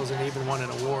festivals and even won an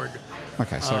award.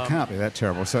 Okay, so it can't be that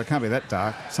terrible. So it can't be that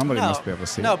dark. Somebody must be able to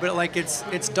see No, it. but like it's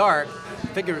dark,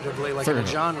 figuratively, like in a Figurative.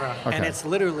 genre, and Okay. it's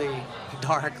literally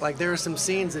dark. Like there are some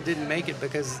scenes that didn't make it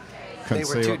because Couldn't they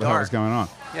were see too what the hell was dark. going on.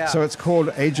 Yeah. So it's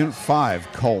called Agent 5,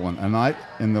 A Night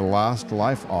in the Last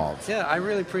Life of. Yeah, I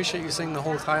really appreciate you saying the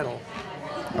whole title.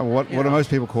 What do most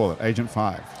people call it? Agent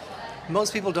 5.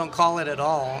 Most people don't call it at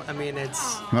all. I mean,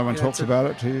 it's No one you know, talks it's a- about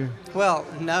it to you? Well,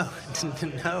 no,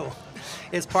 no.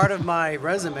 It's part of my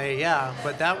resume, yeah.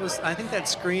 But I think that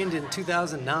screened in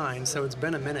 2009, so it's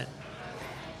been a minute.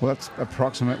 Well, that's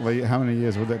approximately, how many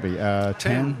years would that be?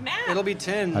 10? It'll be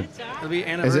 10. It'll be Is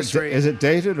anniversary. it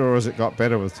dated or has it got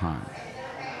better with time?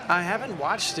 I haven't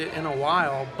watched it in a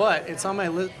while, but it's on my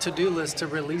to-do list to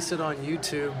release it on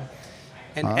YouTube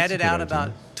and Oh, that's a edit good out idea.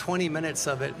 about 20 minutes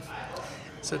of it.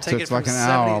 So take So it it's from like an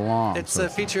 70 hour long, It's so a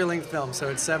it's- feature-length film, so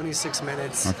it's 76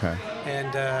 minutes. Okay.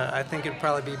 And I think it'd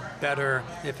probably be better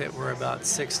if it were about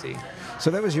 60. So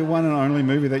that was your one and only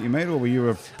movie that you made, or were you a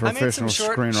I made some professional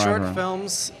short screenwriter?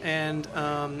 films, and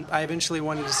I eventually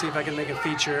wanted to see if I could make a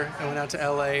feature. I went out to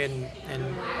LA and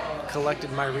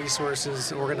collected my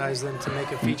resources, organized them to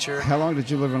make a feature. How long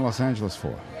did you live in Los Angeles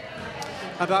for?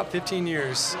 About 15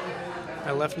 years.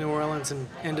 I left New Orleans in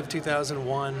end of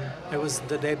 2001. It was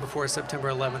the day before September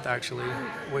 11th, actually.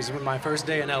 Was when my first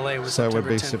day in LA was So it September would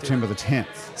be 10th. September the 10th.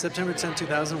 September 10th,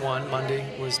 2001,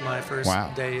 Monday, was my first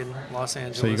Wow. day in Los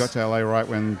Angeles. So you got to LA right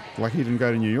when, like you didn't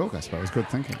go to New York, I suppose. Good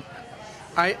thinking.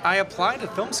 I applied to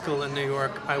film school in New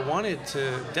York. I wanted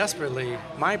to desperately.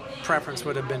 My preference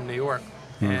would have been New York.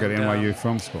 You were And, at NYU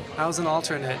Film School. I was an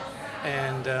alternate,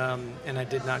 and I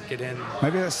did not get in.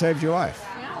 Maybe that saved your life.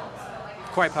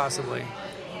 Quite possibly.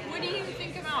 What do you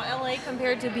think about LA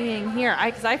compared to being here?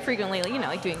 Because I frequently,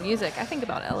 like doing music. I think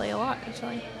about LA a lot,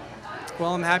 actually.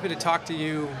 Well, I'm happy to talk to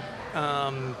you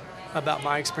about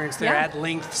my experience there Yeah. at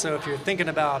length. So if you're thinking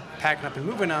about packing up and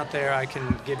moving out there, I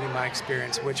can give you my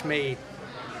experience, which may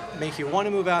make you want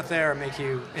to move out there or make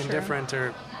you indifferent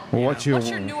or. Well, what's your What's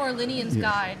your New Orleans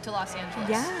guide to Los Angeles?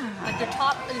 Yeah. Like the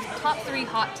top 3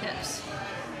 hot tips.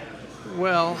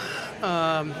 Well,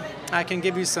 I can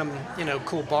give you some,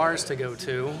 cool bars to go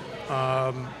to.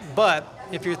 But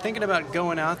if you're thinking about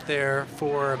going out there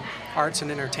for arts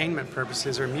and entertainment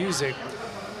purposes or music,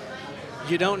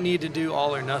 you don't need to do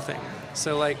all or nothing.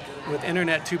 So like with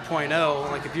Internet 2.0,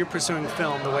 like if you're pursuing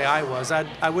film the way I was,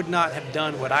 I would not have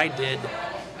done what I did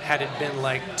had it been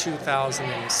like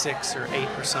 2006 or 8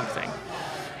 or something.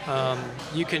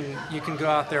 You can go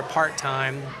out there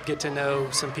part-time, get to know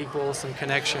some people, some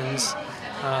connections,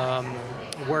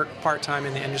 work part-time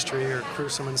in the industry or crew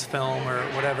someone's film or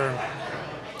whatever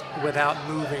without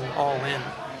moving all in,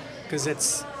 because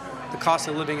the cost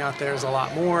of living out there is a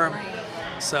lot more.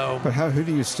 So But who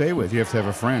do you stay with? You have to have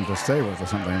a friend to stay with or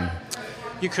something.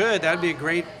 you could, that'd be a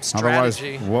great Otherwise,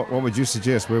 strategy. what would you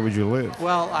suggest? Where would you live?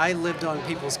 Well, I lived on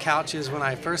people's couches when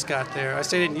I first got there. I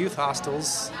stayed in youth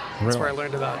hostels. That's where I Really?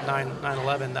 learned about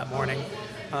 9/11 that morning.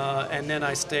 And then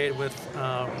I stayed with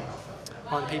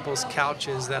on people's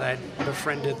couches that I'd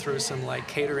befriended through some like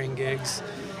catering gigs.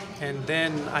 And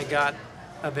then I got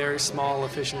a very small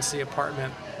efficiency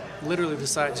apartment, literally the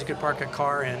size you could park a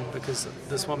car in, because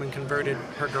this woman converted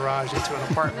her garage into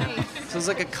an apartment. So it was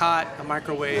like a cot, a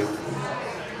microwave,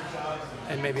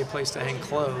 and maybe a place to hang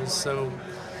clothes. So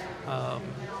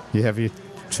You have your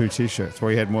 2 T-shirts.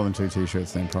 Well, you had more than 2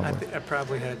 T-shirts then, probably. I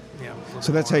probably had, a little So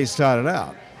bit that's how more. you started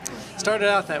out. Started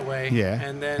out that way. Yeah.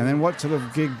 And then, what sort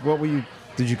of gig? What were you?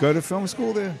 Did you go to film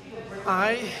school there?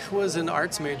 I was an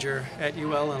arts major at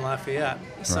UL in Lafayette.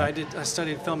 So Right. I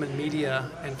studied film and media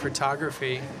and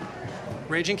photography.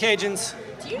 Raging Cajuns,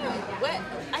 Do you know what?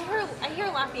 I hear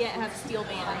Lafayette has a steel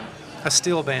band. a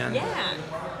steel band.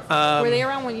 Yeah. Were they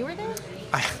around when you were there?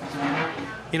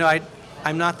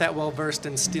 I'm not that well versed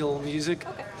in steel music.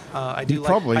 Okay. I You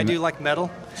probably do kn- like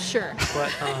metal, Sure. but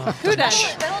Who does?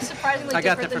 Metal's surprisingly I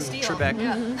got different that than from steel. Trebek.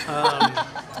 Yeah.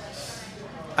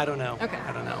 I don't know. Okay.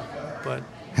 I don't know, but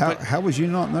How would you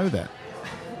not know that?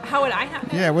 How would I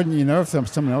have? Yeah, wouldn't you know if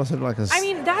someone else had like a? I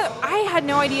mean, that I had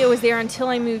no idea it was there until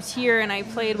I moved here, and I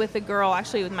played with a girl,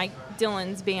 actually with Mike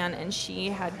Dillon's band, and she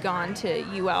had gone to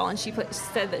UL, and she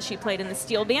said that she played in the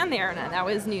steel band there, and that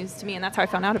was news to me, and that's how I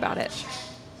found out about it.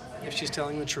 if she's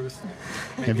telling the truth,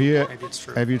 have you maybe it's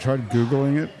true. have you tried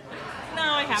googling it? No,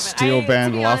 I haven't. Steel to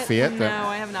band be honest, Lafayette, No, that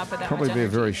I have not put that Probably much be a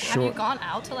energy. very Have you short. gone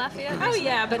out to Lafayette? Oh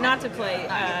yeah, but not to play,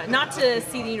 not to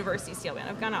see the university steel band.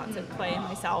 I've gone out to play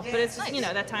myself, but it's just,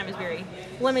 that time is very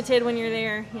limited when you're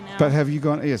there. But have you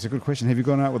gone? Yeah, it's a good question. Have you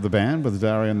gone out with the band, with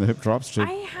Daria and the Hip Drops? To I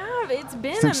have. It's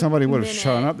been. think somebody would have minute.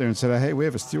 shown up there and said, "Hey, we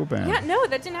have a steel band." Yeah, no,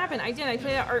 that didn't happen. I did. I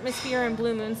played at Artmosphere and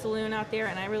Blue Moon Saloon out there,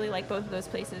 and I really like both of those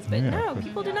places. But Yeah, no, but-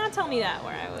 people did not tell me that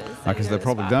where I was. Because they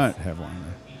probably don't have one.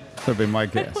 That'd be my I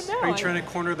guess. don't know. Are you trying to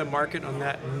corner the market on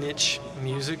that niche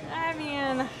music? I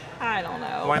mean, I don't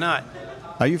know. Why not?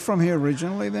 Are you from here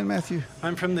originally, then, Matthew?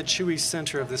 I'm from the Chewy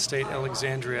center of the state,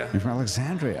 Alexandria. You're from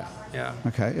Alexandria. Yeah,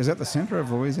 Okay, is that the center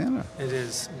of Louisiana? it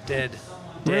is dead.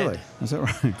 Really? Is that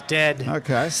right? Dead.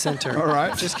 Okay. Center. All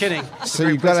right. Just kidding. It's a So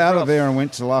great you got place to out grow of up. there and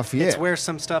went to Lafayette. It's where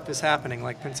some stuff is happening,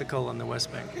 like Pensacola in the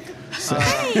West Bank.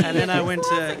 And then I went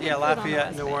to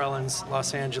Lafayette, New Orleans,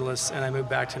 Los Angeles, and I moved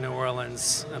back to New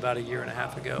Orleans about a year and a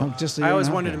half ago. Oh, just a I year always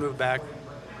and a half wanted to ago. move back.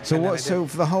 So and then I what? did. So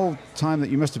for the whole time that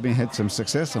you must have had some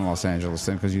success in Los Angeles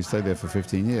then, because you stayed there for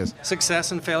 15 years.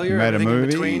 Success and failure, You made a everything in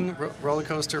movie? between, roller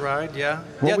coaster ride, yeah.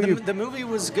 What Yeah, were you- the movie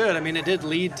was good. I mean, it did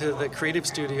lead to the creative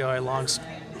studio I launched,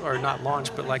 or not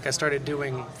launched, but like I started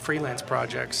doing freelance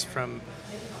projects from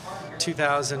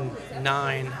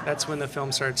 2009. That's when the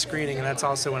film started screening, and that's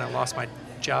also when I lost my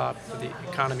job with the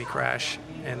economy crash.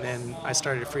 And then I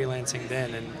started freelancing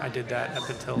then, and I did that up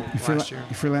until last year.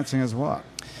 You're freelancing as what?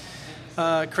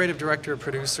 Creative director,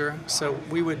 producer. So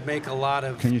we would make a lot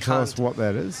of. Can you tell us content. what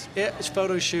that is? It's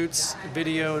photo shoots,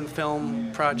 video and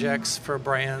film projects for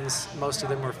brands. Most of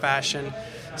them were fashion.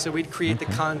 So we'd create the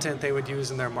content they would use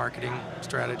in their marketing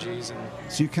strategies. And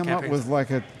So you come up campaigns. with like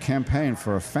a campaign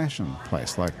for a fashion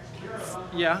place, like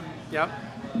Yeah, yep.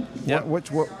 Yep.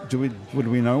 would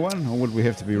we know one, or would we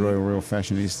have to be real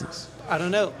fashionistas? I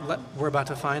don't know. We're about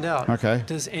to find out. Okay.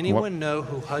 Does anyone know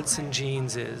who Hudson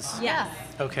Jeans is? Yeah.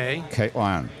 Okay. Kate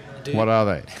Lyon. Dude. What are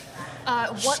they?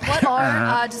 What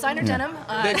are designer denim?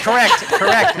 Correct.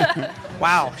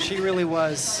 Wow, she really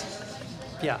was.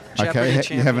 Yeah. Jeopardy Okay, you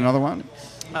champion. have another one?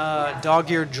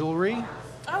 Dog-eared jewelry.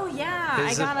 Oh yeah, I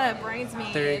Is got a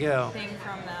bridesmaid There you go. thing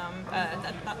from them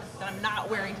that I'm not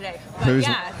wearing today. But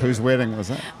Whose wedding was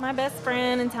that? my best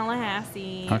friend in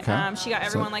Tallahassee. Okay. She got So-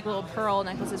 everyone like little pearl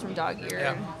necklaces from Dog Ear.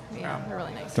 Yeah. Yeah, they're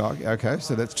really nice. Dog. Okay,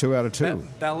 so that's 2 out of 2.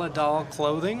 Bella Doll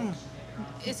clothing.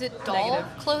 Is it doll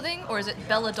Negative. clothing or is it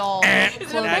Bella doll It's an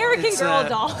clothing? American It's, Girl uh,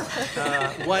 doll.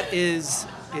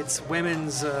 It's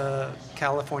women's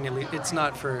California. It's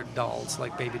not for dolls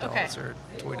like baby dolls Okay. or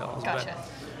toy dolls, Gotcha. but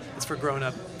it's for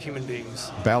grown-up human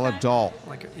beings. Bella Doll.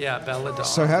 Like Bella Doll.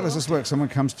 So how does this work? Someone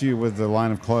comes to you with the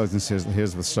line of clothes and says,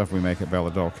 "Here's the stuff we make at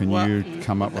Bella Doll." Can you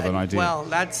come up with an idea? Well,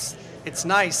 it's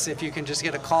nice if you can just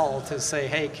get a call to say,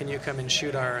 "Hey, can you come and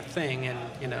shoot our thing?" And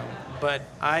but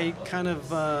I kind of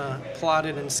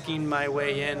plotted and schemed my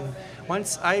way in.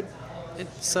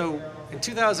 So in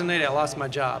 2008, I lost my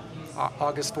job,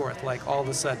 August 4th, like all of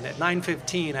a sudden. At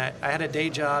 9:15, I had a day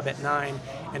job at 9,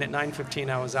 and at 9:15,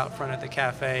 I was out front at the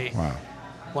cafe, Wow.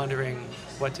 wondering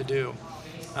what to do.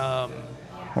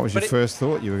 What was your but it- first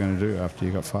thought you were going to do after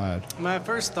you got fired? My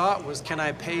first thought was, can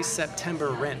I pay September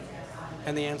rent?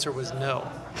 And the answer was no.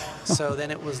 So then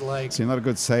it was like, So you're not a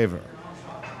good saver.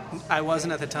 I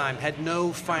wasn't at the time, had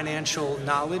no financial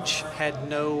knowledge, had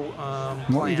no plan.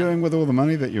 What were you doing with all the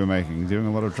money that you were making? Doing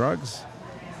a lot of drugs?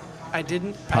 I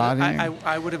didn't. Partying?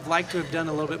 I would have liked to have done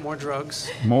a little bit more drugs.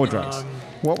 More drugs.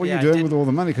 What were yeah, you I doing did- with all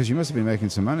the money? Because you must have been making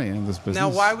some money in this business. Now,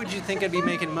 why would you think I'd be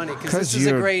making money? Because 'Cause this is a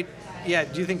you're- great. Yeah.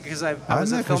 Do you think because I I was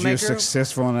don't know, a because you're filmmaker?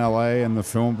 successful in LA and the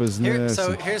film business.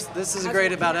 This is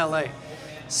great about LA.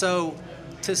 So,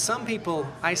 to some people,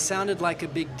 I sounded like a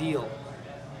big deal.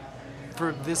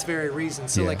 For this very reason.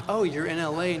 So Yeah. like, oh, you're in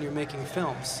LA and you're making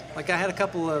films. Like I had a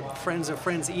couple of friends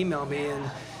email me and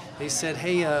they said,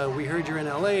 hey, we heard you're in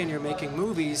LA and you're making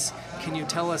movies. Can you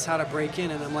tell us how to break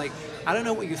in? And I'm like, I don't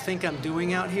know what you think I'm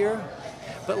doing out here,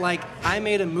 but like I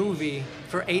made a movie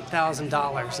for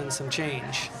 $8,000 and some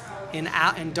change in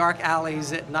dark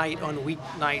alleys at night on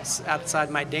weeknights outside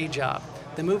my day job.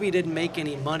 The movie didn't make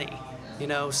any money.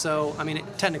 So I mean,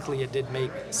 technically it did make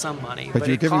some money, but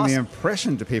you're it giving cost, the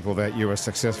impression to people that you are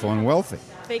successful and wealthy,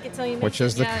 Fake it till you make which it.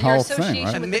 is the Yeah, your whole thing, association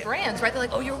right? with the brands, right? They're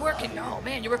like, oh, you're working. No,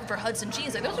 man, you're working for Hudson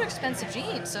Jeans. Like those are expensive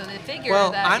jeans, so they figure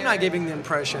Well, that I'm not you're- giving the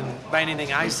impression by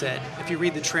anything I said. If you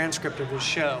read the transcript of this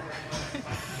show,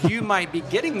 you might be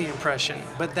getting the impression,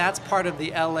 but that's part of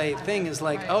the LA thing is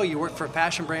like, oh, you work for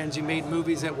fashion brands, you made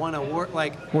movies that won award,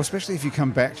 like, Well, especially if you come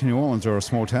back to New Orleans or a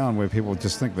small town where people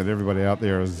just think that everybody out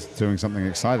there is doing something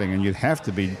exciting, and you'd have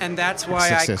to be. and that's why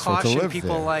I successful to caution live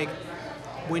people there. like,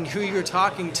 when who you're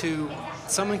talking to,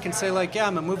 someone can say like, yeah,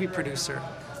 I'm a movie producer.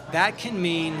 That can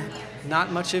mean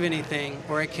not much of anything,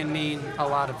 or it can mean a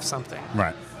lot of something.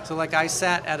 Right. So like I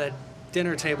sat at a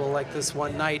dinner table like this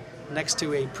one night next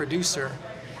to a producer,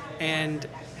 and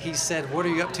he said, what are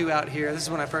you up to out here? This is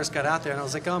when I first got out there, and I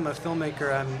was like, oh, I'm a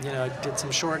filmmaker. I did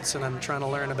some shorts, and I'm trying to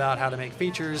learn about how to make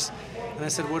features. And I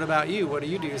said, what about you? What do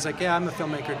you do? He's like, yeah, I'm a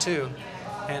filmmaker too.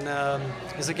 And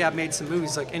he's like, yeah, I've made some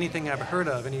movies, like anything I've heard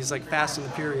of. And he's like, Fast and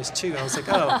the Furious 2. I was like,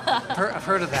 oh, I've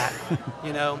heard of that,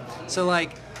 So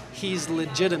like, he's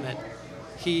legitimate.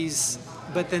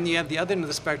 But then you have the other end of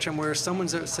the spectrum where someone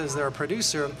says they're a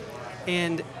producer,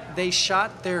 and they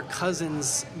shot their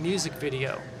cousin's music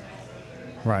video.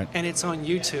 Right. And it's on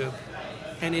YouTube.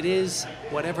 and it is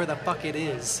whatever the fuck it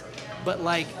is. But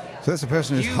like, So that's the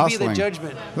person who's you hustling. be the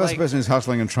judgment. That's the person who's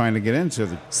hustling and trying to get into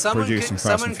the producing Fast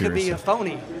Someone and could be Furious. a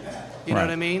phony. You know Right. what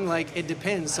I mean? Like, it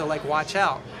depends. So like, watch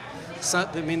out. So,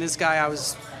 I mean, this guy I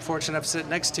was fortunate enough to sit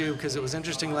next to because it was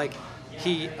interesting. Like,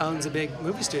 he owns a big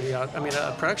movie studio.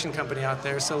 A production company out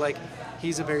there. So like,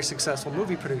 he's a very successful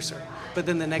movie producer. But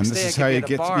then the next And this day, is I how could you be at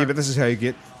get. a bar. Yeah, but this is how you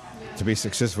get to be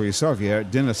successful yourself. You're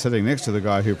at dinner sitting next to the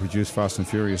guy who produced Fast and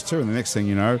Furious 2, and the next thing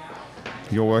you know,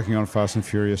 you're working on Fast and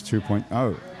Furious 2.0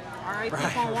 R.I.P.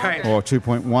 Paul Walker. right. or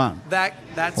 2.1. that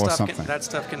or stuff something. that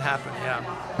stuff can happen. Yeah.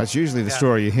 That's usually the Yeah.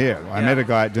 story you hear. I Yeah. met a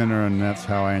guy at dinner, and that's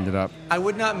how I ended up. I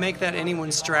would not make that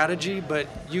anyone's strategy, but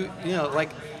you know,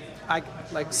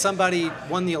 somebody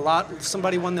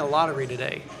won the lottery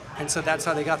today, and so that's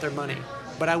how they got their money.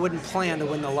 But I wouldn't plan to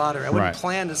win the lottery. I wouldn't Right.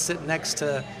 plan to sit next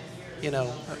to,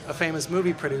 a famous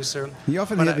movie producer. You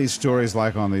often But hear these stories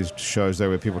like on these shows there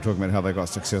where people talk about how they got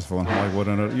successful in Hollywood,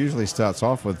 and it usually starts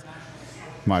off with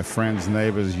my friend's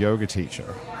neighbor's yoga teacher.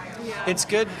 It's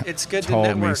good. It's good to Told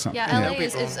me network. something. Yeah, Yeah. LA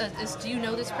is do you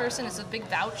know this person? It's a big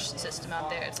vouch system out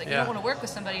there. It's like you Yeah. don't want to work with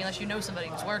somebody unless you know somebody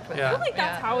who's worked with Yeah. I them. feel like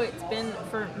that's Yeah. how it's been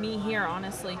for me here,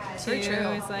 honestly, too. Very true.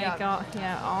 It's like,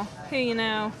 Yeah. all who you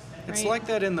know. It's right? like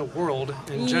that in the world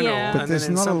in general. Yeah. But and there's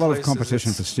then in not a some lot of places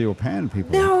competition for it's- steel pan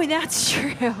people. No, that's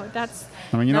true. That's.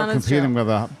 I mean, you're not that's competing true. with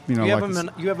a, You like have,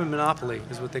 you have a monopoly,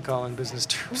 is what they call in business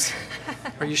terms.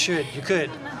 Or you should. You could.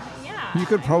 Yeah. you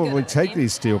could I'm probably good at take it.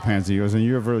 these steel pans of yours, and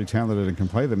you're very talented and can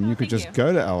play them. You could thank just you.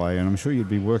 go to LA, and I'm sure you'd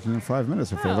be working in 5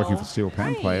 minutes if they're looking for steel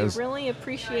pan players. I really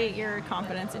appreciate your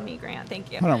confidence in me, Grant. Thank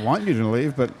you. I don't want you to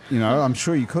leave, but I'm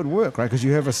sure you could work, right? Because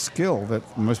you have a skill that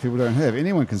most people don't have.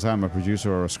 Anyone can say I'm a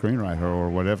producer or a screenwriter or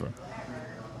whatever.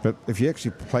 But if you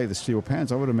actually play the steel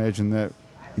pans, I would imagine that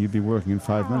you'd be working in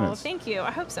 5 Oh, minutes. thank you. I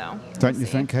hope so. Don't We'll you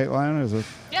see. think, Kate Lyon, is it?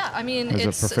 Yeah, I mean, As a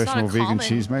it's not professional a vegan common,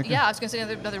 cheesemaker? Yeah, I was going to say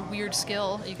another weird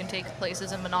skill you can take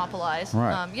places and monopolize.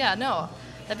 Right. Yeah, no,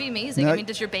 that'd be amazing. Now- I mean,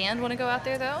 does your band want to go out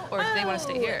there though, or do they want to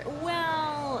stay here?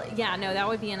 Well, yeah, no, that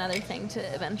would be another thing to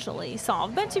eventually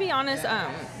solve. But to be honest,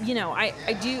 I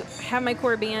do have my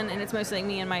core band, and it's mostly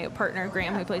me and my partner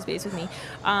Graham who plays bass with me.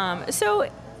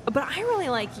 But I really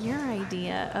like your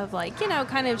idea of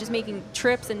kind of just making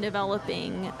trips and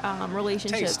developing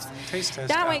relationships. Taste test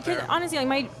That way, out because there. honestly,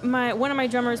 my one of my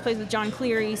drummers plays with John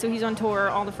Cleary, so he's on tour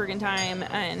all the friggin' time,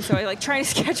 and so I try to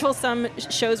schedule some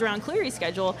shows around Cleary's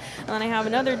schedule, and then I have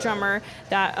another drummer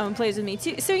that plays with me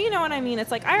too. So you know what I mean?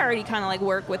 It's like I already kind of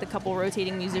work with a couple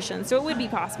rotating musicians, so it would be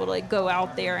possible to go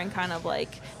out there and kind of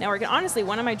network. And honestly,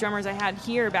 one of my drummers I had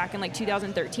here back in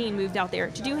 2013 moved out there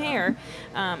to do hair,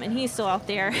 and he's still out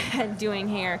there and doing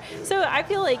hair. So I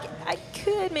feel like I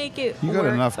could make it. You got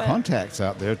work, enough but contacts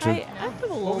out there to. I have a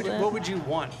little bit. What would you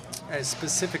want? As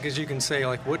specific as you can say,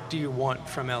 what do you want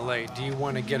from LA? Do you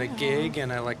want to get a gig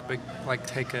and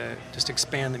just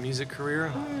expand the music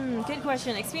career? Good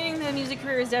question. Expanding the music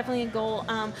career is definitely a goal.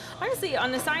 Honestly,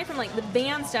 on the side from the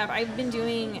band stuff, I've been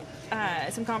doing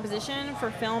some composition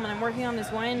for film, and I'm working on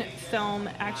this one film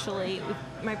actually with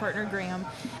my partner Graham,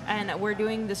 and we're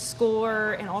doing the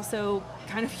score and also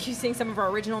kind of using some of our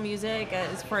original music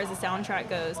as far as the soundtrack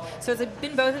goes. So it's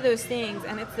been both of those things,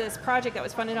 and it's this project that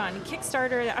was funded on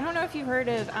Kickstarter. I don't know if you've heard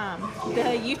of the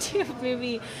YouTube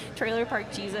movie Trailer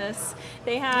Park Jesus.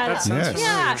 They had That sounds Yes.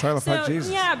 yeah, Trailer Park so,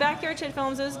 Jesus. Yeah, Backyard Shed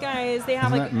Films. Those guys, they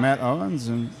have Isn't that Matt Owens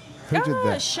and who did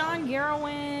that? Sean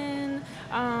Garrowin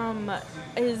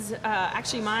is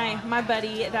actually my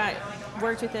buddy that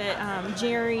worked with it,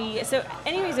 Jerry. So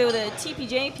anyways, so the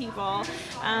TPJ people,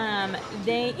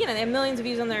 they have millions of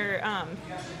views on their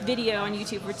video on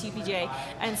YouTube for TPJ,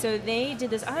 and so they did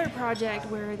this other project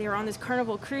where they were on this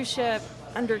Carnival cruise ship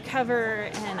undercover,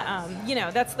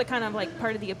 and that's the kind of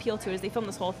part of the appeal to it is they filmed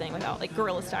this whole thing without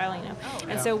guerrilla style,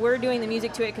 and so we're doing the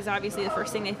music to it because obviously the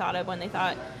first thing they thought of when they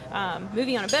thought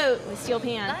movie on a boat was Steel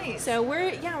Pan. Nice. So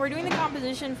we're doing the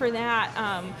composition for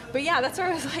that, but yeah, that's where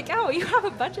I was like, oh, you have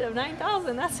a budget of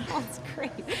 $9,000, that sounds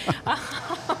great.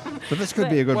 But this could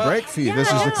be a good Well, break for you. yeah, this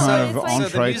is the no, kind it's of like- So the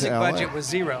entree music to LA. budget was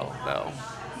zero, though.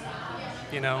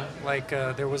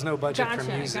 There was no budget for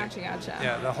music. Gotcha.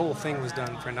 Yeah, the whole thing was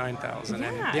done for $9,000, Yeah,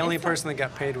 and the only it's person that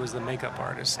got paid was the makeup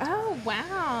artist. Oh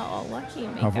wow, lucky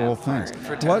makeup Of all things.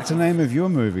 artist. What's the name of your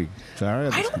movie, Sarah?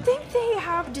 I don't think they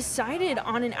have have decided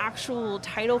on an actual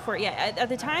title for it yet. At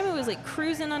the time, it was like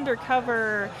Cruising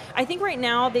Undercover. I think right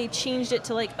now they changed it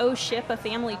to like Oh Ship, a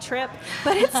Family Trip,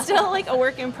 but it's still like a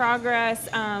work in progress.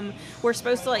 We're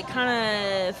supposed to like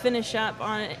kind of finish up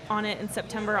on it in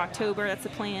September, October. That's the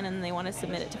plan, and they want to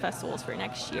submit it to festivals for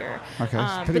next year. Okay,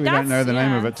 it's But pity we don't know the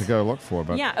name yeah. of it to go look for,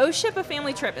 but Yeah, Oh Ship, a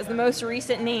Family Trip is the most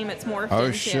recent name it's morphed Oh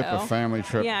into. Ship, a Family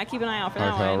Trip. Yeah, keep an eye out for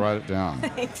that Okay, one. I'll write it down.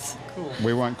 Thanks. Cool.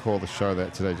 We won't call the show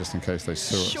that today just in case they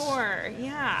sue us. Sure,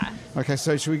 yeah. Okay,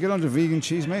 so should we get on to vegan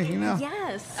cheese making now?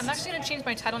 Yes. I'm actually going to change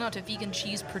my title now to vegan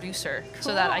cheese producer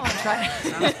so that I can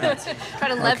try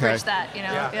to leverage that, you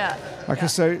know? Yeah. Okay,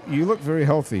 so you look very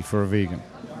healthy for a vegan.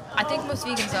 I think most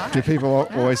vegans are. Do people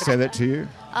always say that to you?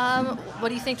 What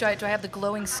do you think? Do I have the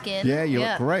glowing skin? Yeah, you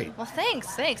look great. Well,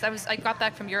 thanks. I got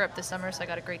back from Europe this summer, so I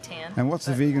got a great tan. And what's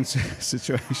the vegan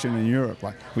situation in Europe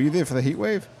like? Were you there for the heat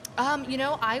wave? You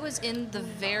know, I was in the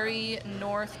very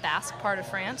North Basque part of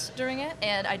France during it,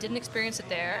 and I didn't experience it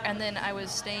there. And then I was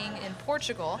staying in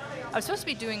Portugal. I was supposed to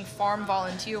be doing farm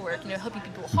volunteer work, you know, helping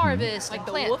people harvest Like and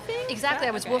the plant. woofing? Exactly,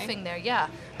 I was Okay. woofing there. Yeah,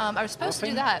 I was supposed to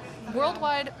do Woofing? that.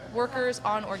 Worldwide Workers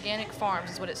on Organic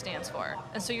Farms is what it stands for.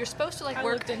 And so you're supposed to like I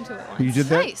work. looked into it once. You did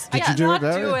that? Nice. Did Yeah. you do not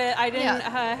it, do Daria? it. I didn't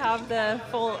Yeah. have the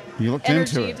full You looked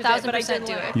energy into it. to do it, but I 1,000% did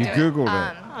do learn it. You do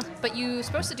Googled it. But you're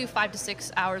supposed to do 5 to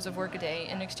 6 hours of work a day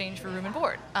in exchange for room and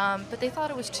board. But they thought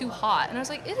it was too hot, and I was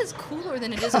like, it is cooler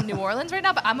than it is in New Orleans right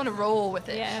now. But I'm gonna roll with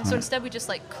it. Yeah. So instead, we just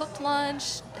like cooked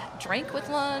lunch, drank with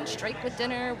lunch, drank with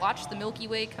dinner, watched the Milky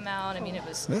Way come out. I mean, it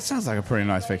was. That sounds like a pretty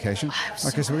nice vacation. was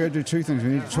Okay, so so we're going to do two things. We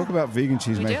need to talk about vegan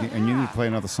cheese We do. making, and you need to play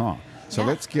another song. So Yeah.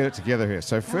 let's get it together here.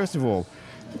 So first of all,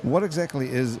 what exactly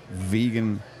is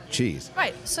vegan cheese?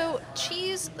 Right. So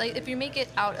cheese, like if you make it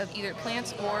out of either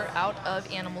plants or out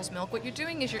of animals' milk, what you're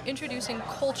doing is you're introducing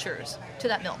cultures to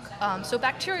that milk. So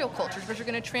bacterial cultures, which are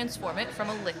going to transform it from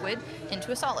a liquid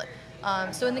into a solid.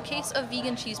 So in the case of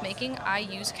vegan cheese making, I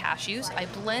use cashews. I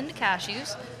blend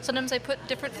cashews. Sometimes I put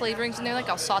different flavorings in there, like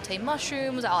I'll saute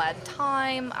mushrooms, I'll add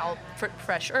thyme, I'll put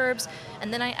fresh herbs,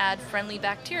 and then I add friendly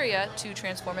bacteria to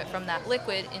transform it from that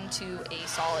liquid into a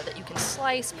solid that you can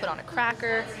slice, put on a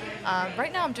cracker.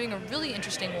 Right now I'm doing a really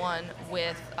interesting one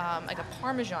with like a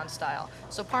Parmesan style.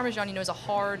 So Parmesan, you know, is a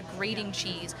hard grating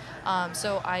cheese.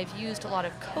 So I've used a lot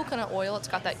of coconut oil. It's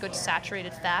got that good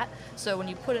saturated fat. So when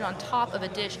you put it on top of a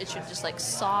dish, it should just like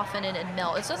soften in and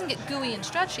melt. It doesn't get gooey and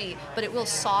stretchy, but it will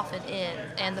soften in.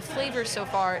 And the flavor so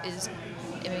far is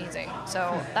amazing.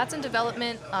 So that's in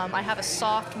development. I have a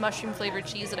soft mushroom flavored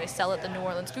cheese that I sell at the New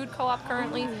Orleans Food Co-op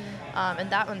currently, and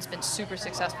that one's been super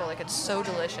successful. Like it's so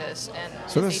delicious and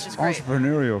So it this ages great.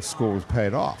 entrepreneurial school was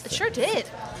paid off, It sure did.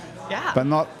 Yeah. but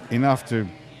not enough to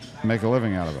make a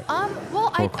living out of it.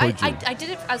 Well, Or could you? I did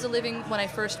it as a living when I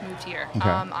first moved here. Okay.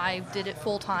 I did it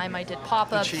full time. I did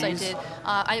pop-ups. I cheese? did.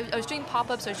 I was doing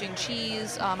pop-ups. I was doing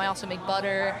cheese. I also make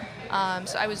butter.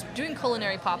 So I was doing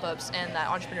culinary pop-ups and that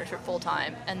entrepreneurship full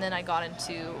time. And then I got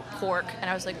into pork, and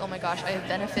I was like, oh my gosh, I have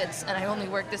benefits, and I only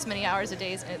work this many hours a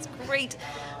day, and it's great.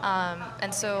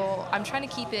 And so I'm trying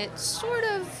to keep it sort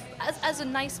of as a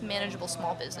nice, manageable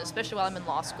small business, especially while I'm in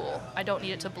law school. I don't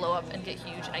need it to blow up and get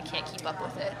huge, and I can't keep up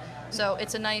with it. So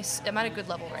it's I'm at a good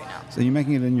level right now. So you're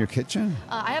making it in your kitchen?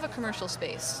 I have a commercial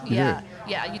space. You Yeah,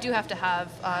 do? yeah. You do have to have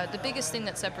the biggest thing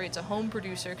that separates a home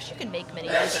producer, because you can make many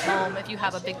things at home if you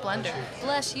have a big blender.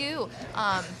 Bless you.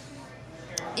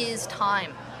 Is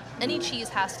time. Any cheese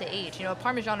has to age. You know, a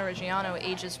Parmigiano Reggiano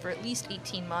ages for at least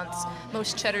 18 months.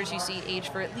 Most cheddars you see age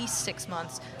for at least 6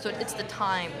 months. So it's the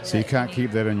time. So you that can't need.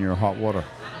 keep that in your hot water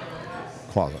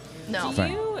closet. No, Do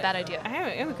Thing. you, bad idea. I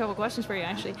have a couple questions for you,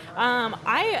 actually.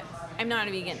 I'm not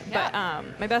a vegan, Yeah.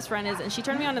 but my best friend is, and she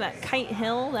turned me on to that Kite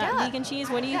Hill, that Yeah. vegan cheese.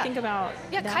 What do you Yeah. think about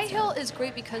Yeah, that Kite stuff? Hill is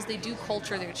great because they do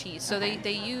culture their cheese. So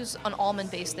they use an almond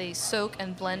base. They soak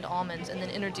and blend almonds and then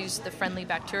introduce the friendly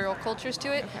bacterial cultures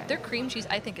to it. Okay. Their cream cheese,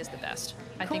 I think, is the best.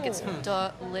 I think it's Cool.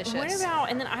 delicious. What about,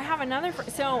 and then I have another,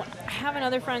 I have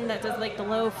another friend that does like the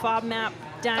low FODMAP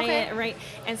diet, Okay. right?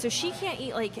 And so she can't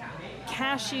eat like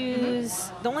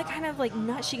cashews. The only kind of like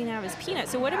nut she can have is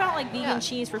peanuts. So what about like vegan Yeah.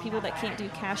 cheese for people that can't do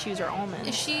cashews or almonds?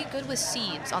 Is she good with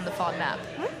seeds on the FODMAP?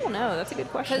 I don't know. That's a good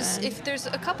question. Because if there's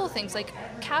a couple of things, like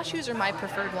cashews are my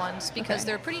preferred ones because Okay.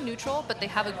 they're pretty neutral, but they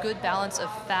have a good balance of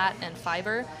fat and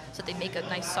fiber, so they make a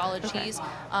nice solid Okay. cheese.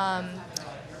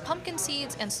 Pumpkin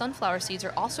seeds and sunflower seeds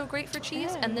are also great for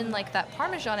cheese. Yeah. And then like that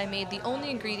Parmesan I made, the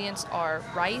only ingredients are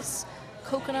rice,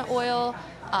 coconut oil,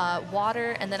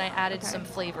 water, and then I added some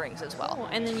flavorings as well. Cool.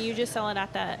 And then you just sell it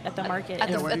at the market. At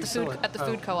Yeah, the, where at do the you sell food it? at the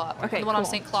food co-op. Okay, the one on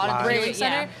cool. St. Claude at the Right. Viewing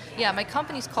Center. Yeah. Yeah, my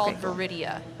company's called cool.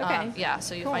 Viridia. Okay. Yeah,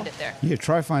 so you'll Cool. find it there. Yeah,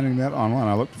 try finding that online.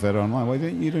 I looked for that online. Well,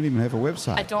 you don't even have a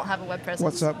website. I don't have a web presence.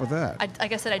 What's up with that?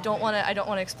 Like I said, I don't want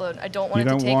to explode. I don't want you it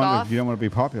don't to take want off. you don't want to be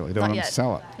popular. You don't Not want yet. to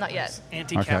sell it. Not yet.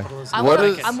 Anti-capitalism. What I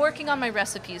like is- it. I'm working on my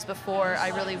recipes before I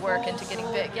really work into getting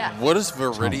big. Yeah. What does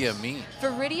Viridia mean?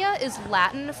 Viridia is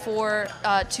Latin for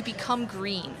to become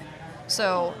green.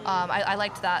 So I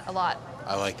liked that a lot.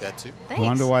 I like that too. Thanks. I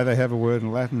wonder why they have a word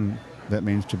in Latin that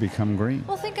means to become green.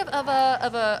 Well, think of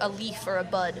a leaf or a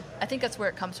bud. I think that's where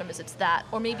it comes from. Is it's that,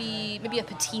 or maybe a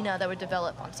patina that would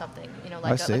develop on something. You know,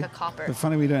 I like see. like a copper. But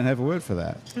funny we don't have a word for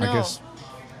that. I No. guess.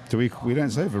 We don't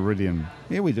say viridian.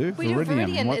 Yeah, we do. We do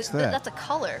viridian. What's that? That's a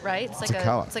color, right? It's It's like a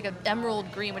color. It's like an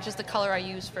emerald green, which is the color I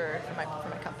use for my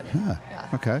company. Ah, Yeah.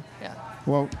 okay. Yeah.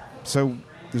 Well, so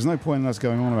there's no point in us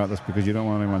going on about this because you don't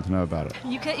want anyone to know about it.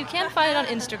 You can find it on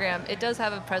Instagram. It does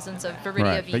have a presence of Viridia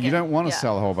Right. Vegan. But you don't want to Yeah.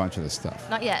 sell a whole bunch of this stuff.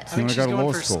 Not yet. I You think wanna she's go to going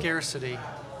law for school. scarcity.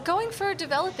 Going for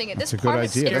developing it. That's This a good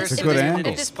parmes- idea. if That's a this- good if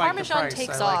angle. this Spike the Parmesan price.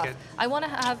 takes I like off, it. I want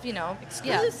to have,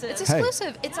 Exclusive. it's Hey.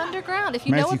 exclusive. It's underground. If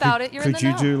you know Matthew, about it, you're in could the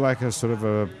you know. do like a sort of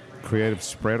a creative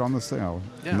spread on this thing? Oh,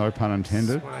 Yeah. no pun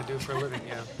intended. That's what I do for a living,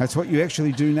 yeah. That's what you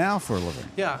actually do now for a living.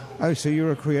 Yeah, Oh, so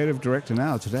you're a creative director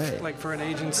now today. like for an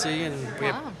agency, and we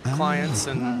have Wow. clients,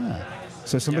 and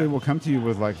So somebody Yeah. will come to you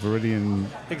with like Viridian.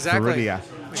 exactly, Viridia.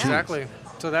 exactly.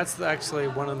 So that's actually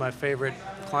one of my favorite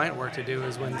client work to do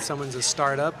is when someone's a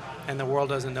startup and the world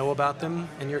doesn't know about them.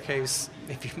 In your case,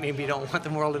 if you maybe don't want the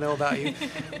world to know about you,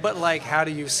 but like how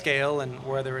do you scale, and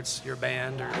whether it's your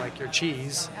band or like your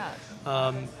cheese,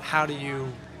 how do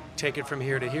you take it from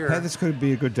here to here? Hey, this could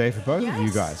be a good day for both of you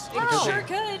Yes. guys. It Wow. sure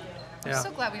could. I'm Yeah.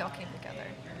 so glad we all came together.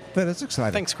 But it's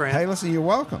exciting. Thanks, Graham. Hey, listen, you're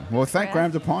welcome. Well, thank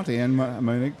Graham Graham. DePonte and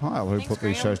Monique Pyle who Thanks, put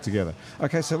these Graham. shows together.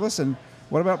 Okay, so listen,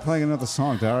 what about playing another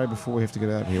song, Dario, before we have to get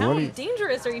out of here? How What do you,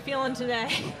 dangerous are you feeling today?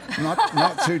 not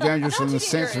too dangerous in Not the too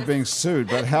sense of dangerous. being sued,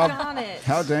 but how Got it.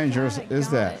 how dangerous Got it, is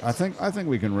got that? it. I think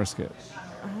we can risk it.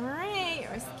 All right,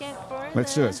 risk it for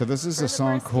Let's do it. So this is for a the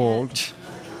song brisket. called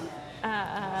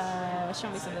Show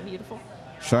Me Something Beautiful.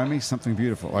 Show Me Something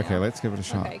Beautiful. Okay, let's give it a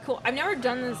shot. Okay, cool. I've never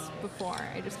done this before.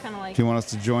 I just kind of like. Do you want us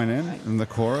to join in the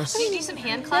chorus? Can you do some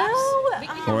hand claps? No, We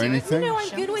can Or do it. anything? No, I'm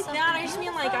Show good me with something that. I just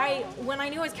mean like when I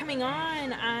knew I was coming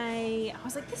on, I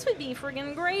was like, this would be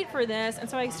friggin' great for this, and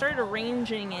so I started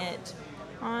arranging it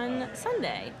on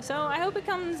Sunday. So I hope it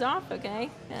comes off okay.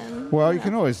 And Well, you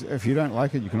can always, if you don't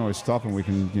like it, you can always stop and we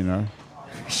can,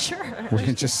 sure. we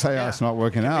can just say, oh, it's not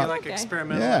working Be out. like Okay.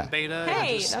 experimental Yeah. and beta. and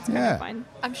Hey, just- that's kind Yeah. of fun.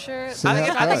 I'm sure. See I how think,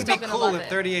 it I think goes. it'd be Still gonna cool love if it.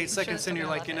 38 I'm sure seconds they're in, you're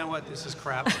gonna like, you love know what, this is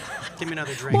crap. Give me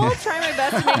another drink. Well, I'll try my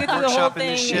best to make it through the whole Workshopping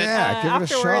thing. this shit. Yeah, give it a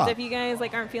afterwards, shot. if you guys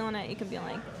like aren't feeling it, you can be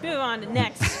like, move on to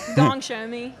next. Gong show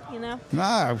me, you know. No,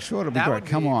 I'm sure it'll be That great. would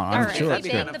Come be- on, I'm All right. sure If it's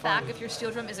you good. bang kinda the back fun. of your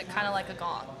steel drum, is it kind of like a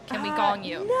gong? Can we gong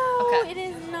you? No, Okay. it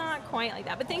is not quite like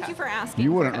that. But thank you for asking.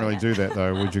 You wouldn't Okay. really do that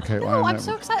though, would you, Caitlin? No, I'm That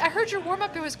so would- excited. I heard your warm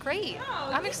up. It was great. Oh,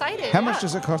 I'm excited. How much yeah.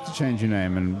 does it cost to change your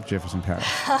name in Jefferson Parish?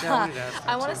 Yeah, we need to ask I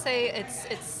that want to too. say it's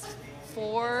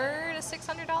 $400 to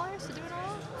 $600 to do it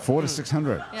all. 400 to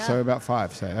 600. Yeah. So about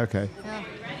 5, say. Okay. Yeah.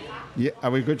 Yeah.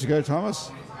 Are we good to go,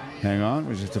 Thomas? Hang on.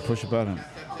 We just have to push a button.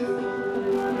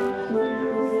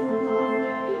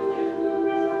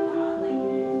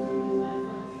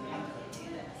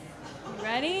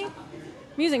 Ready?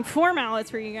 I'm using 4 mallets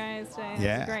for you guys today. That's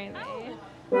Yeah.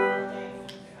 great.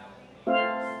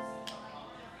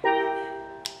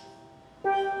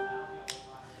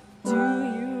 Do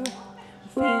you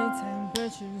feel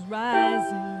temperatures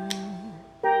rising?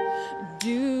 Do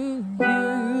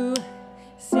you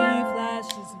see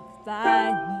flashes of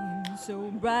lightning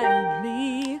so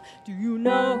brightly? Do you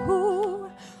know who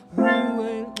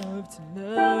would love to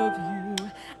love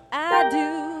you? I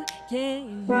do.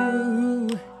 Can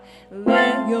you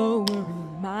let your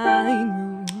worry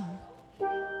mind move?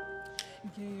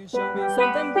 Can you show me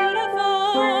something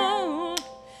beautiful?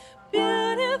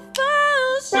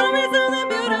 Beautiful, show me something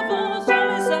beautiful, show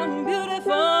me something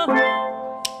beautiful.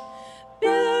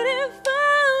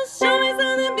 Beautiful, show me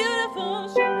something beautiful,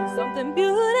 show me something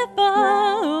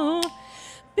beautiful.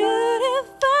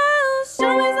 Beautiful,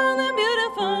 show me something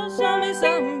beautiful, show me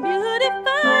something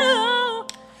beautiful.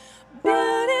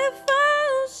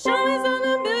 Beautiful, show me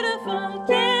something beautiful.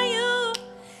 Can you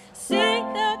see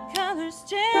the colors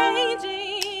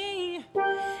changing?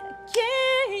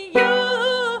 Can you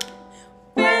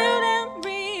feel them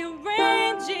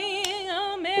rearranging?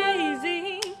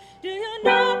 Amazing. Do you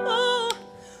know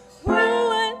who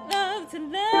would love to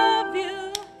love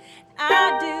you? I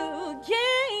do.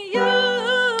 Can you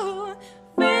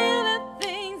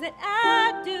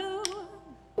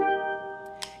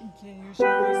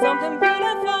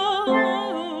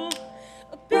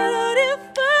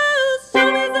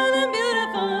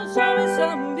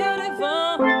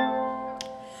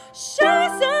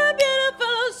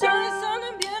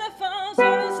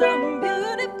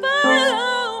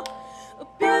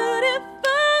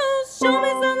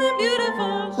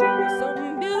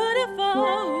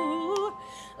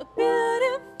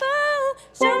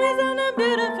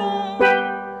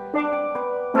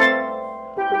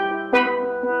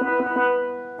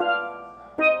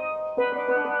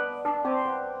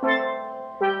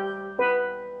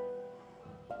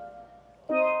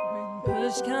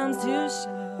push comes to shove,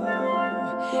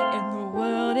 and the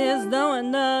world is low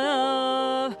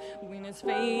enough when it's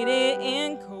faded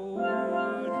and cold,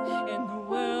 and the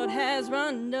world has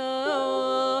run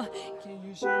low. Can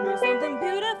you show me something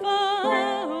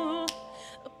beautiful?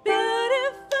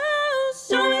 Beautiful,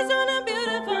 show me something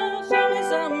beautiful, show me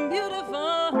something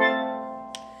beautiful.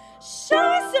 Show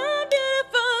me something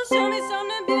beautiful, show me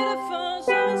something beautiful,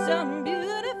 show me something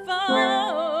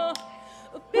beautiful.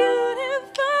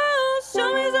 Beautiful, show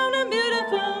me something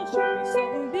beautiful, show me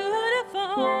something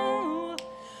beautiful.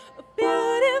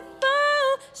 Beautiful,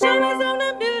 show me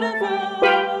something beautiful.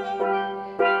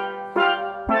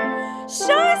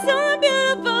 Show me something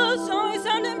beautiful, show me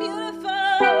something beautiful.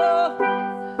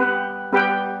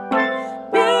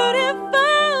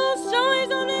 Beautiful, show me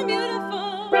something beautiful.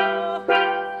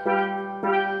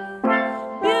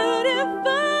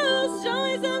 Beautiful, show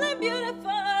me something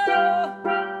beautiful.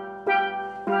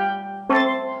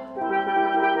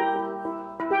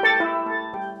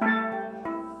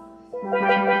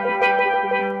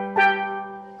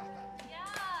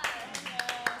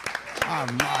 Oh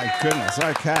my goodness.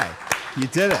 Okay. You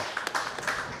did it.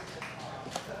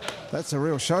 That's a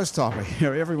real showstopper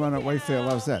here. Everyone at Wayfair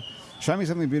loves that. Show Me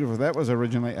Something Beautiful. That was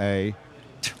originally a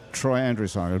Troy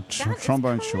Andrews song, a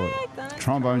trombone shorty.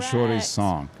 Trombone shorty's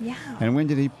song. Yeah. And when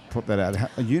did he put that out?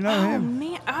 You know Oh him?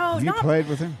 man! Oh, Have you played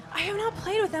with him? I have not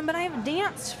played with him, but I have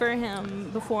danced for him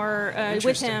before with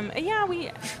Interesting. him. Yeah,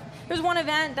 there was one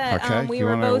event that Okay, we you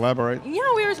were wanna both. elaborate? Yeah,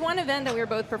 there was one event that we were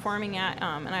both performing at,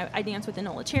 and I danced with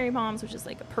Enola Cherry Bombs, which is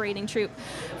like a parading troupe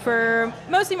for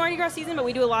mostly Mardi Gras season, but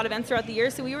we do a lot of events throughout the year.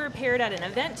 So we were paired at an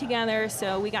event together.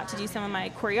 So we got to do some of my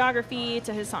choreography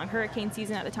to his song Hurricane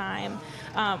Season at the time,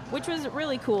 which was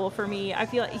really cool for me. I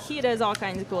feel like he does all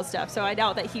kinds of cool stuff, so I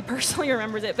doubt that he personally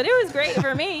remembers it, but it was great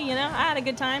for me. You know, I had a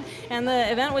good time, and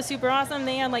the event was super awesome.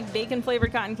 They had like bacon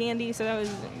flavored cotton candy, so that was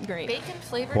great. Bacon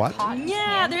flavored What? cotton Yeah,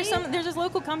 candy? there's this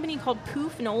local company called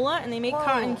Poof Nola, and they make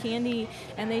cotton candy,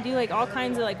 and they do like all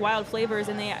kinds of like wild flavors,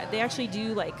 and they actually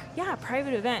do like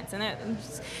private events, and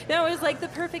that was like the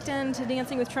perfect end to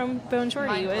Dancing with Trombone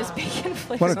Shorty was bacon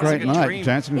flavors. What a Sounds great like a night. dream.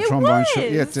 Dancing with It trombone shorty.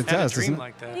 was. Yes, it Had a does. dream Doesn't it?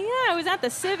 like that. Yeah, it was at the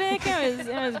Civic. It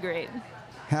was great.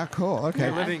 How cool. Okay.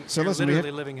 You're living, So you're listen, we have-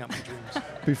 literally living out my dreams.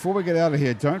 before we get out of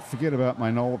here, don't forget about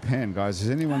my Nola pen, guys. Has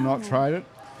anyone not tried it?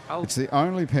 I'll- It's the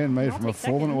only pen made I'll from a take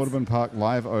fallen seconds. Audubon Park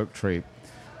live oak tree.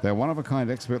 They're one-of-a-kind,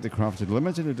 expertly crafted,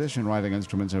 limited edition writing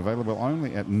instruments available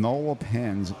only at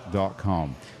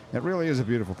nolapens.com. It really is a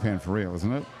beautiful pen for real,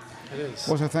 isn't it? It is.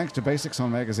 Also, thanks to Basics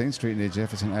on Magazine Street near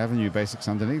Jefferson Avenue, Basics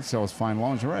underneath sells fine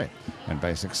lingerie. And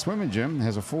Basics Swim and Gym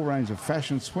has a full range of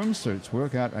fashion swimsuits,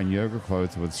 workout, and yoga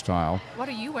clothes with style. What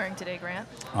are you wearing today, Grant?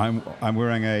 I'm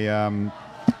wearing a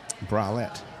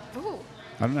bralette. Ooh.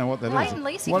 I don't know what that is. Light and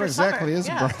lacy What for exactly summer, is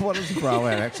yeah. what is a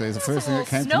bralette? Actually, is the first thing that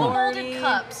came to Snow mind. molded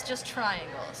cups, just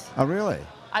triangles. Oh, really?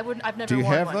 I've never Do you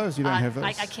worn have one. those? You don't have those?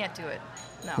 I can't do it.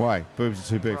 No. Why? Boobs are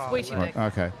too big. Way too Right, big.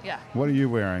 Okay. Yeah. What are you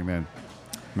wearing then,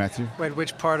 Matthew? Wait,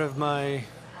 which part of my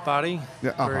body?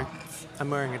 Yeah, Where I'm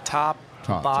wearing a top,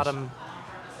 Top, bottom,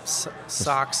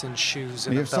 socks and shoes,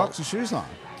 and You a have belt. socks and shoes on.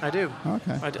 I do.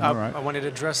 Okay, I all right. wanted to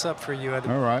dress up for you. I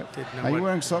All right. didn't know Are you what-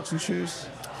 wearing socks and shoes,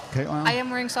 Caitlin? I am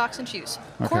wearing socks and shoes.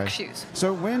 Cork shoes.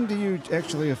 So when do you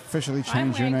actually officially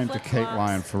change your wearing name to Kate flip-flops.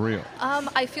 Lyon for real?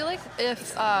 I feel like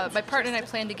if my partner and I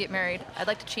plan to get married, I'd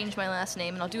like to change my last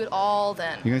name, and I'll do it all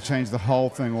then. You're going to change the whole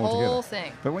thing altogether. Whole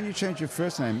thing. But when you change your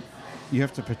first name, you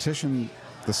have to petition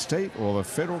the state or the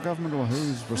federal government, or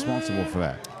who's responsible for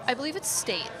that? I believe it's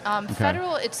state.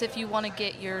 Federal, it's if you want to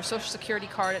get your social security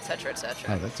card, et cetera, et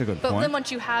cetera. Oh, that's a good But point. then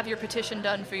once you have your petition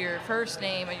done for your first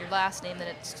name or your last name, then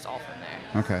it's all from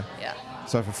there. Okay. Yeah,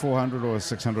 So for $400 or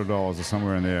 $600 or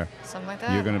somewhere in there, something like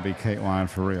that. you're going to be Kate Lyon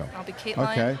for real. I'll be Kate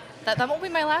Okay. Lyon. That won't be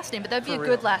my last name, but that'd be For a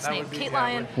real. good last That name. would be- Kate yeah,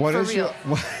 it Lyon What for is real.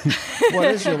 your what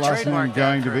is your last name Trademark that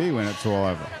going to for- be when it's all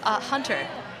over? Hunter.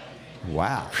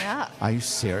 Wow. Yeah. Are you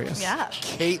serious? Yeah.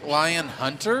 Kate Lyon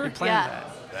Hunter? Planned Yeah. that.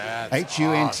 That's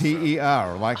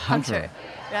Hunter, like Hunter. Hunter.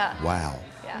 Yeah. Wow.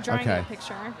 Yeah. I'm drawing Okay. you a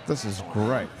picture. This is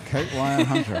great. Kate Lyon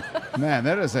Hunter. Man,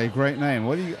 that is a great name.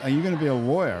 Are you going to be a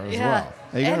lawyer as Yeah. well?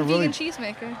 Are you And going to vegan really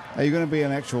cheesemaker. Are you going to be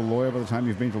an actual lawyer by the time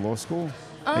you've been to law school?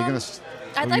 Are you going to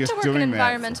I'd like to work in that?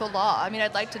 environmental law. I mean,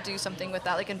 I'd like to do something with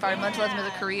that, like environmentalism as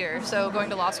a career. So going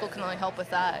to law school can only help with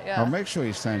that. Yeah. I'll make sure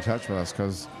you stay in touch with us,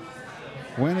 because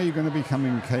when are you going to be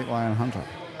becoming Kate Lyon Hunter?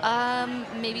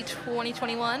 Maybe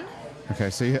 2021. Okay,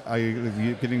 so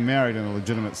you're getting married in a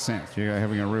legitimate sense. You're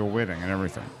having a real wedding and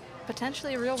everything.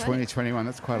 Potentially a real wedding. 2021,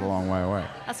 that's quite a long way away.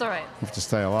 That's all right. You have to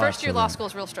stay alive. First year till law then. school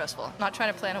is real stressful. Not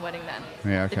trying to plan a wedding then.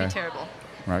 Yeah, It'd okay. be terrible.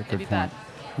 Right, It'd good be point. bad.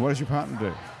 What does your partner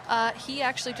do? He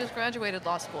actually just graduated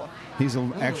law school. He's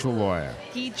an actual lawyer.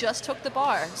 He just took the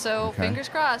bar, so Okay. fingers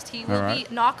crossed. He will All right.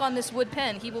 be, knock on this wood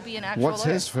pen, he will be an actual What's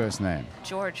lawyer. his first name?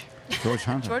 George. George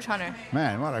Hunter. George Hunter.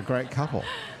 Man, what a great couple.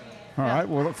 All Yeah. right,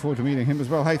 we'll look forward to meeting him as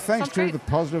well. Hey, thanks Sounds to great. the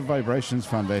Positive Vibrations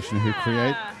Foundation who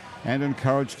create and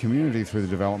encourage community through the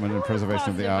development and preservation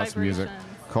of the Positive arts, music,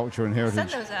 Vibrations. culture, and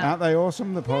heritage. those out. Aren't they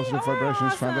awesome, the Positive They are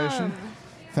Vibrations awesome. Foundation?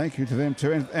 Thank you to them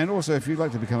too. And also, if you'd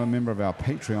like to become a member of our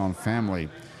Patreon family,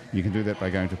 you can do that by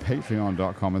going to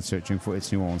patreon.com and searching for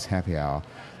It's New Orleans Happy Hour.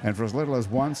 And for as little as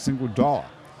 $1 single,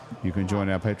 you can join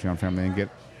our Patreon family and get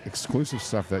exclusive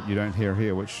stuff that you don't hear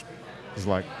here, which is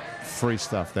like free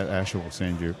stuff that Asher will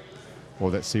send you or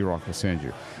that C-Rock will send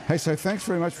you. Hey, so thanks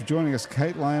very much for joining us,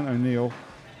 Kate Lyon O'Neill,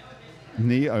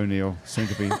 Nee O'Neill, soon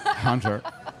to be Hunter,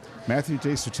 Matthew D.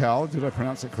 Sutel, did I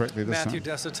pronounce it correctly this Matthew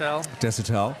time? Desatel.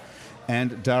 Desatel,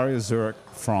 and Daria Zurich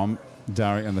from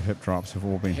Daria and the Hip Drops have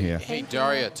all been here. Hey,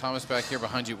 Daria, Thomas back here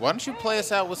behind you. Why don't you play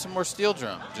us out with some more steel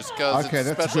drum? Just because Okay, it's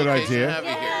a that's a special good occasion idea. to have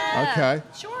you here. Okay.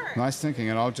 Sure. Nice thinking,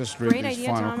 and I'll just read Great these idea,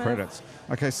 final Thomas. credits.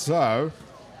 Okay, so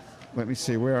let me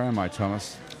see. Where am I,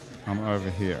 Thomas? I'm over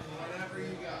here.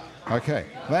 Okay,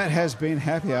 that has been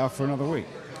Happy Hour for another week.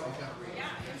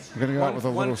 We're going to go out with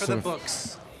a One little for sort the of...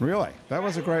 books. Really? That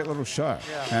was a great little show.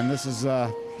 Yeah. And this is...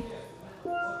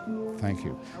 Thank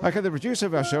you. Okay, the producer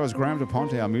of our show is Graham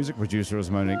DePonte. Our music producer is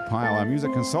Monique Pyle. Our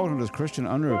music consultant is Christian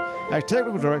Unruh. Our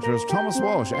technical director is Thomas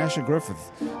Walsh. Asher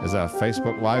Griffith is our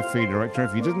Facebook Live feed director.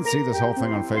 If you didn't see this whole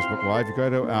thing on Facebook Live, you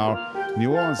go to our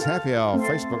New Orleans Happy Hour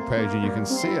Facebook page and you can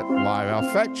see it live.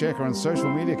 Our fact checker and social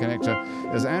media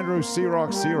connector is Andrew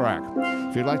C-Rock C-Rack.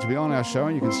 If you'd like to be on our show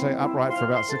and you can stay upright for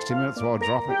about 60 minutes while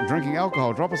drinking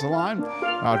alcohol, drop us a line.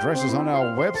 Our address is on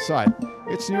our website.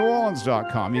 It's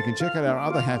neworleans.com. You can check out our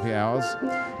other happy hours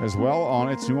as well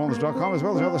on itsneworleans.com, as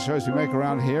well as other shows we make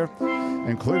around here,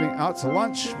 including Out to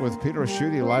Lunch with Peter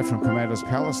Asciuti, live from Commander's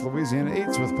Palace, Louisiana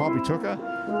Eats with Poppy Tooker,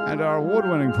 and our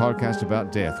award-winning podcast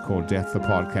about death called Death the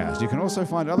Podcast. You can also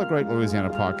find other great Louisiana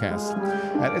podcasts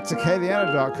at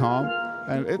itsacadiana.com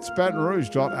and it's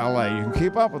batonrouge.la. You can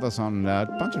keep up with us on a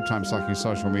bunch of time-sucking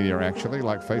social media, actually,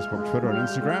 like Facebook, Twitter, and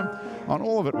Instagram. On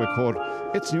all of it, we're called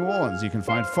It's New Orleans. You can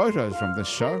find photos from this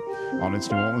show on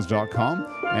itsneworleans.com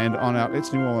and on our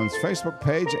It's New Orleans Facebook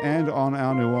page and on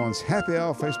our New Orleans Happy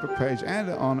Hour Facebook page and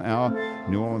on our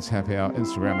New Orleans Happy Hour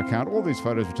Instagram account. All these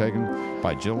photos were taken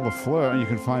by Jill LaFleur, and you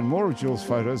can find more of Jill's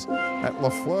photos at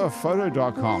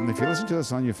lafleurphoto.com. If you listen to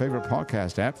us on your favorite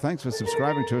podcast app, thanks for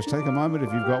subscribing to us. Take a moment,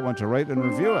 if you've got one, to rate and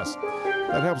review us.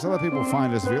 That helps other people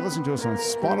find us. If you listen to us on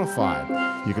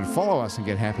Spotify, you can follow us and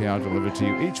get Happy Hour delivered to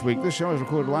you each week. This show is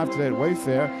recorded live today at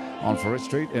Wayfair on Ferret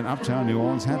Street in Uptown New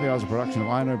Orleans. Happy Hour is a production of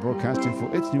INO Broadcasting for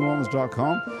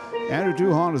itsneworleans.com. Andrew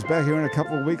Duhon is back here in a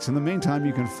couple of weeks. In the meantime,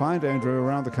 you can find Andrew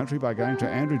around the country by going to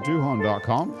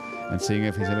andrewduhon.com and seeing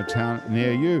if he's in a town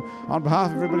near you. On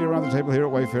behalf of everybody around the table here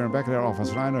at Wayfair and back at our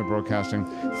office at INO Broadcasting,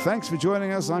 thanks for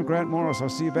joining us. I'm Grant Morris. I'll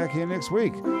see you back here next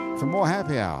week for more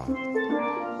Happy Hour.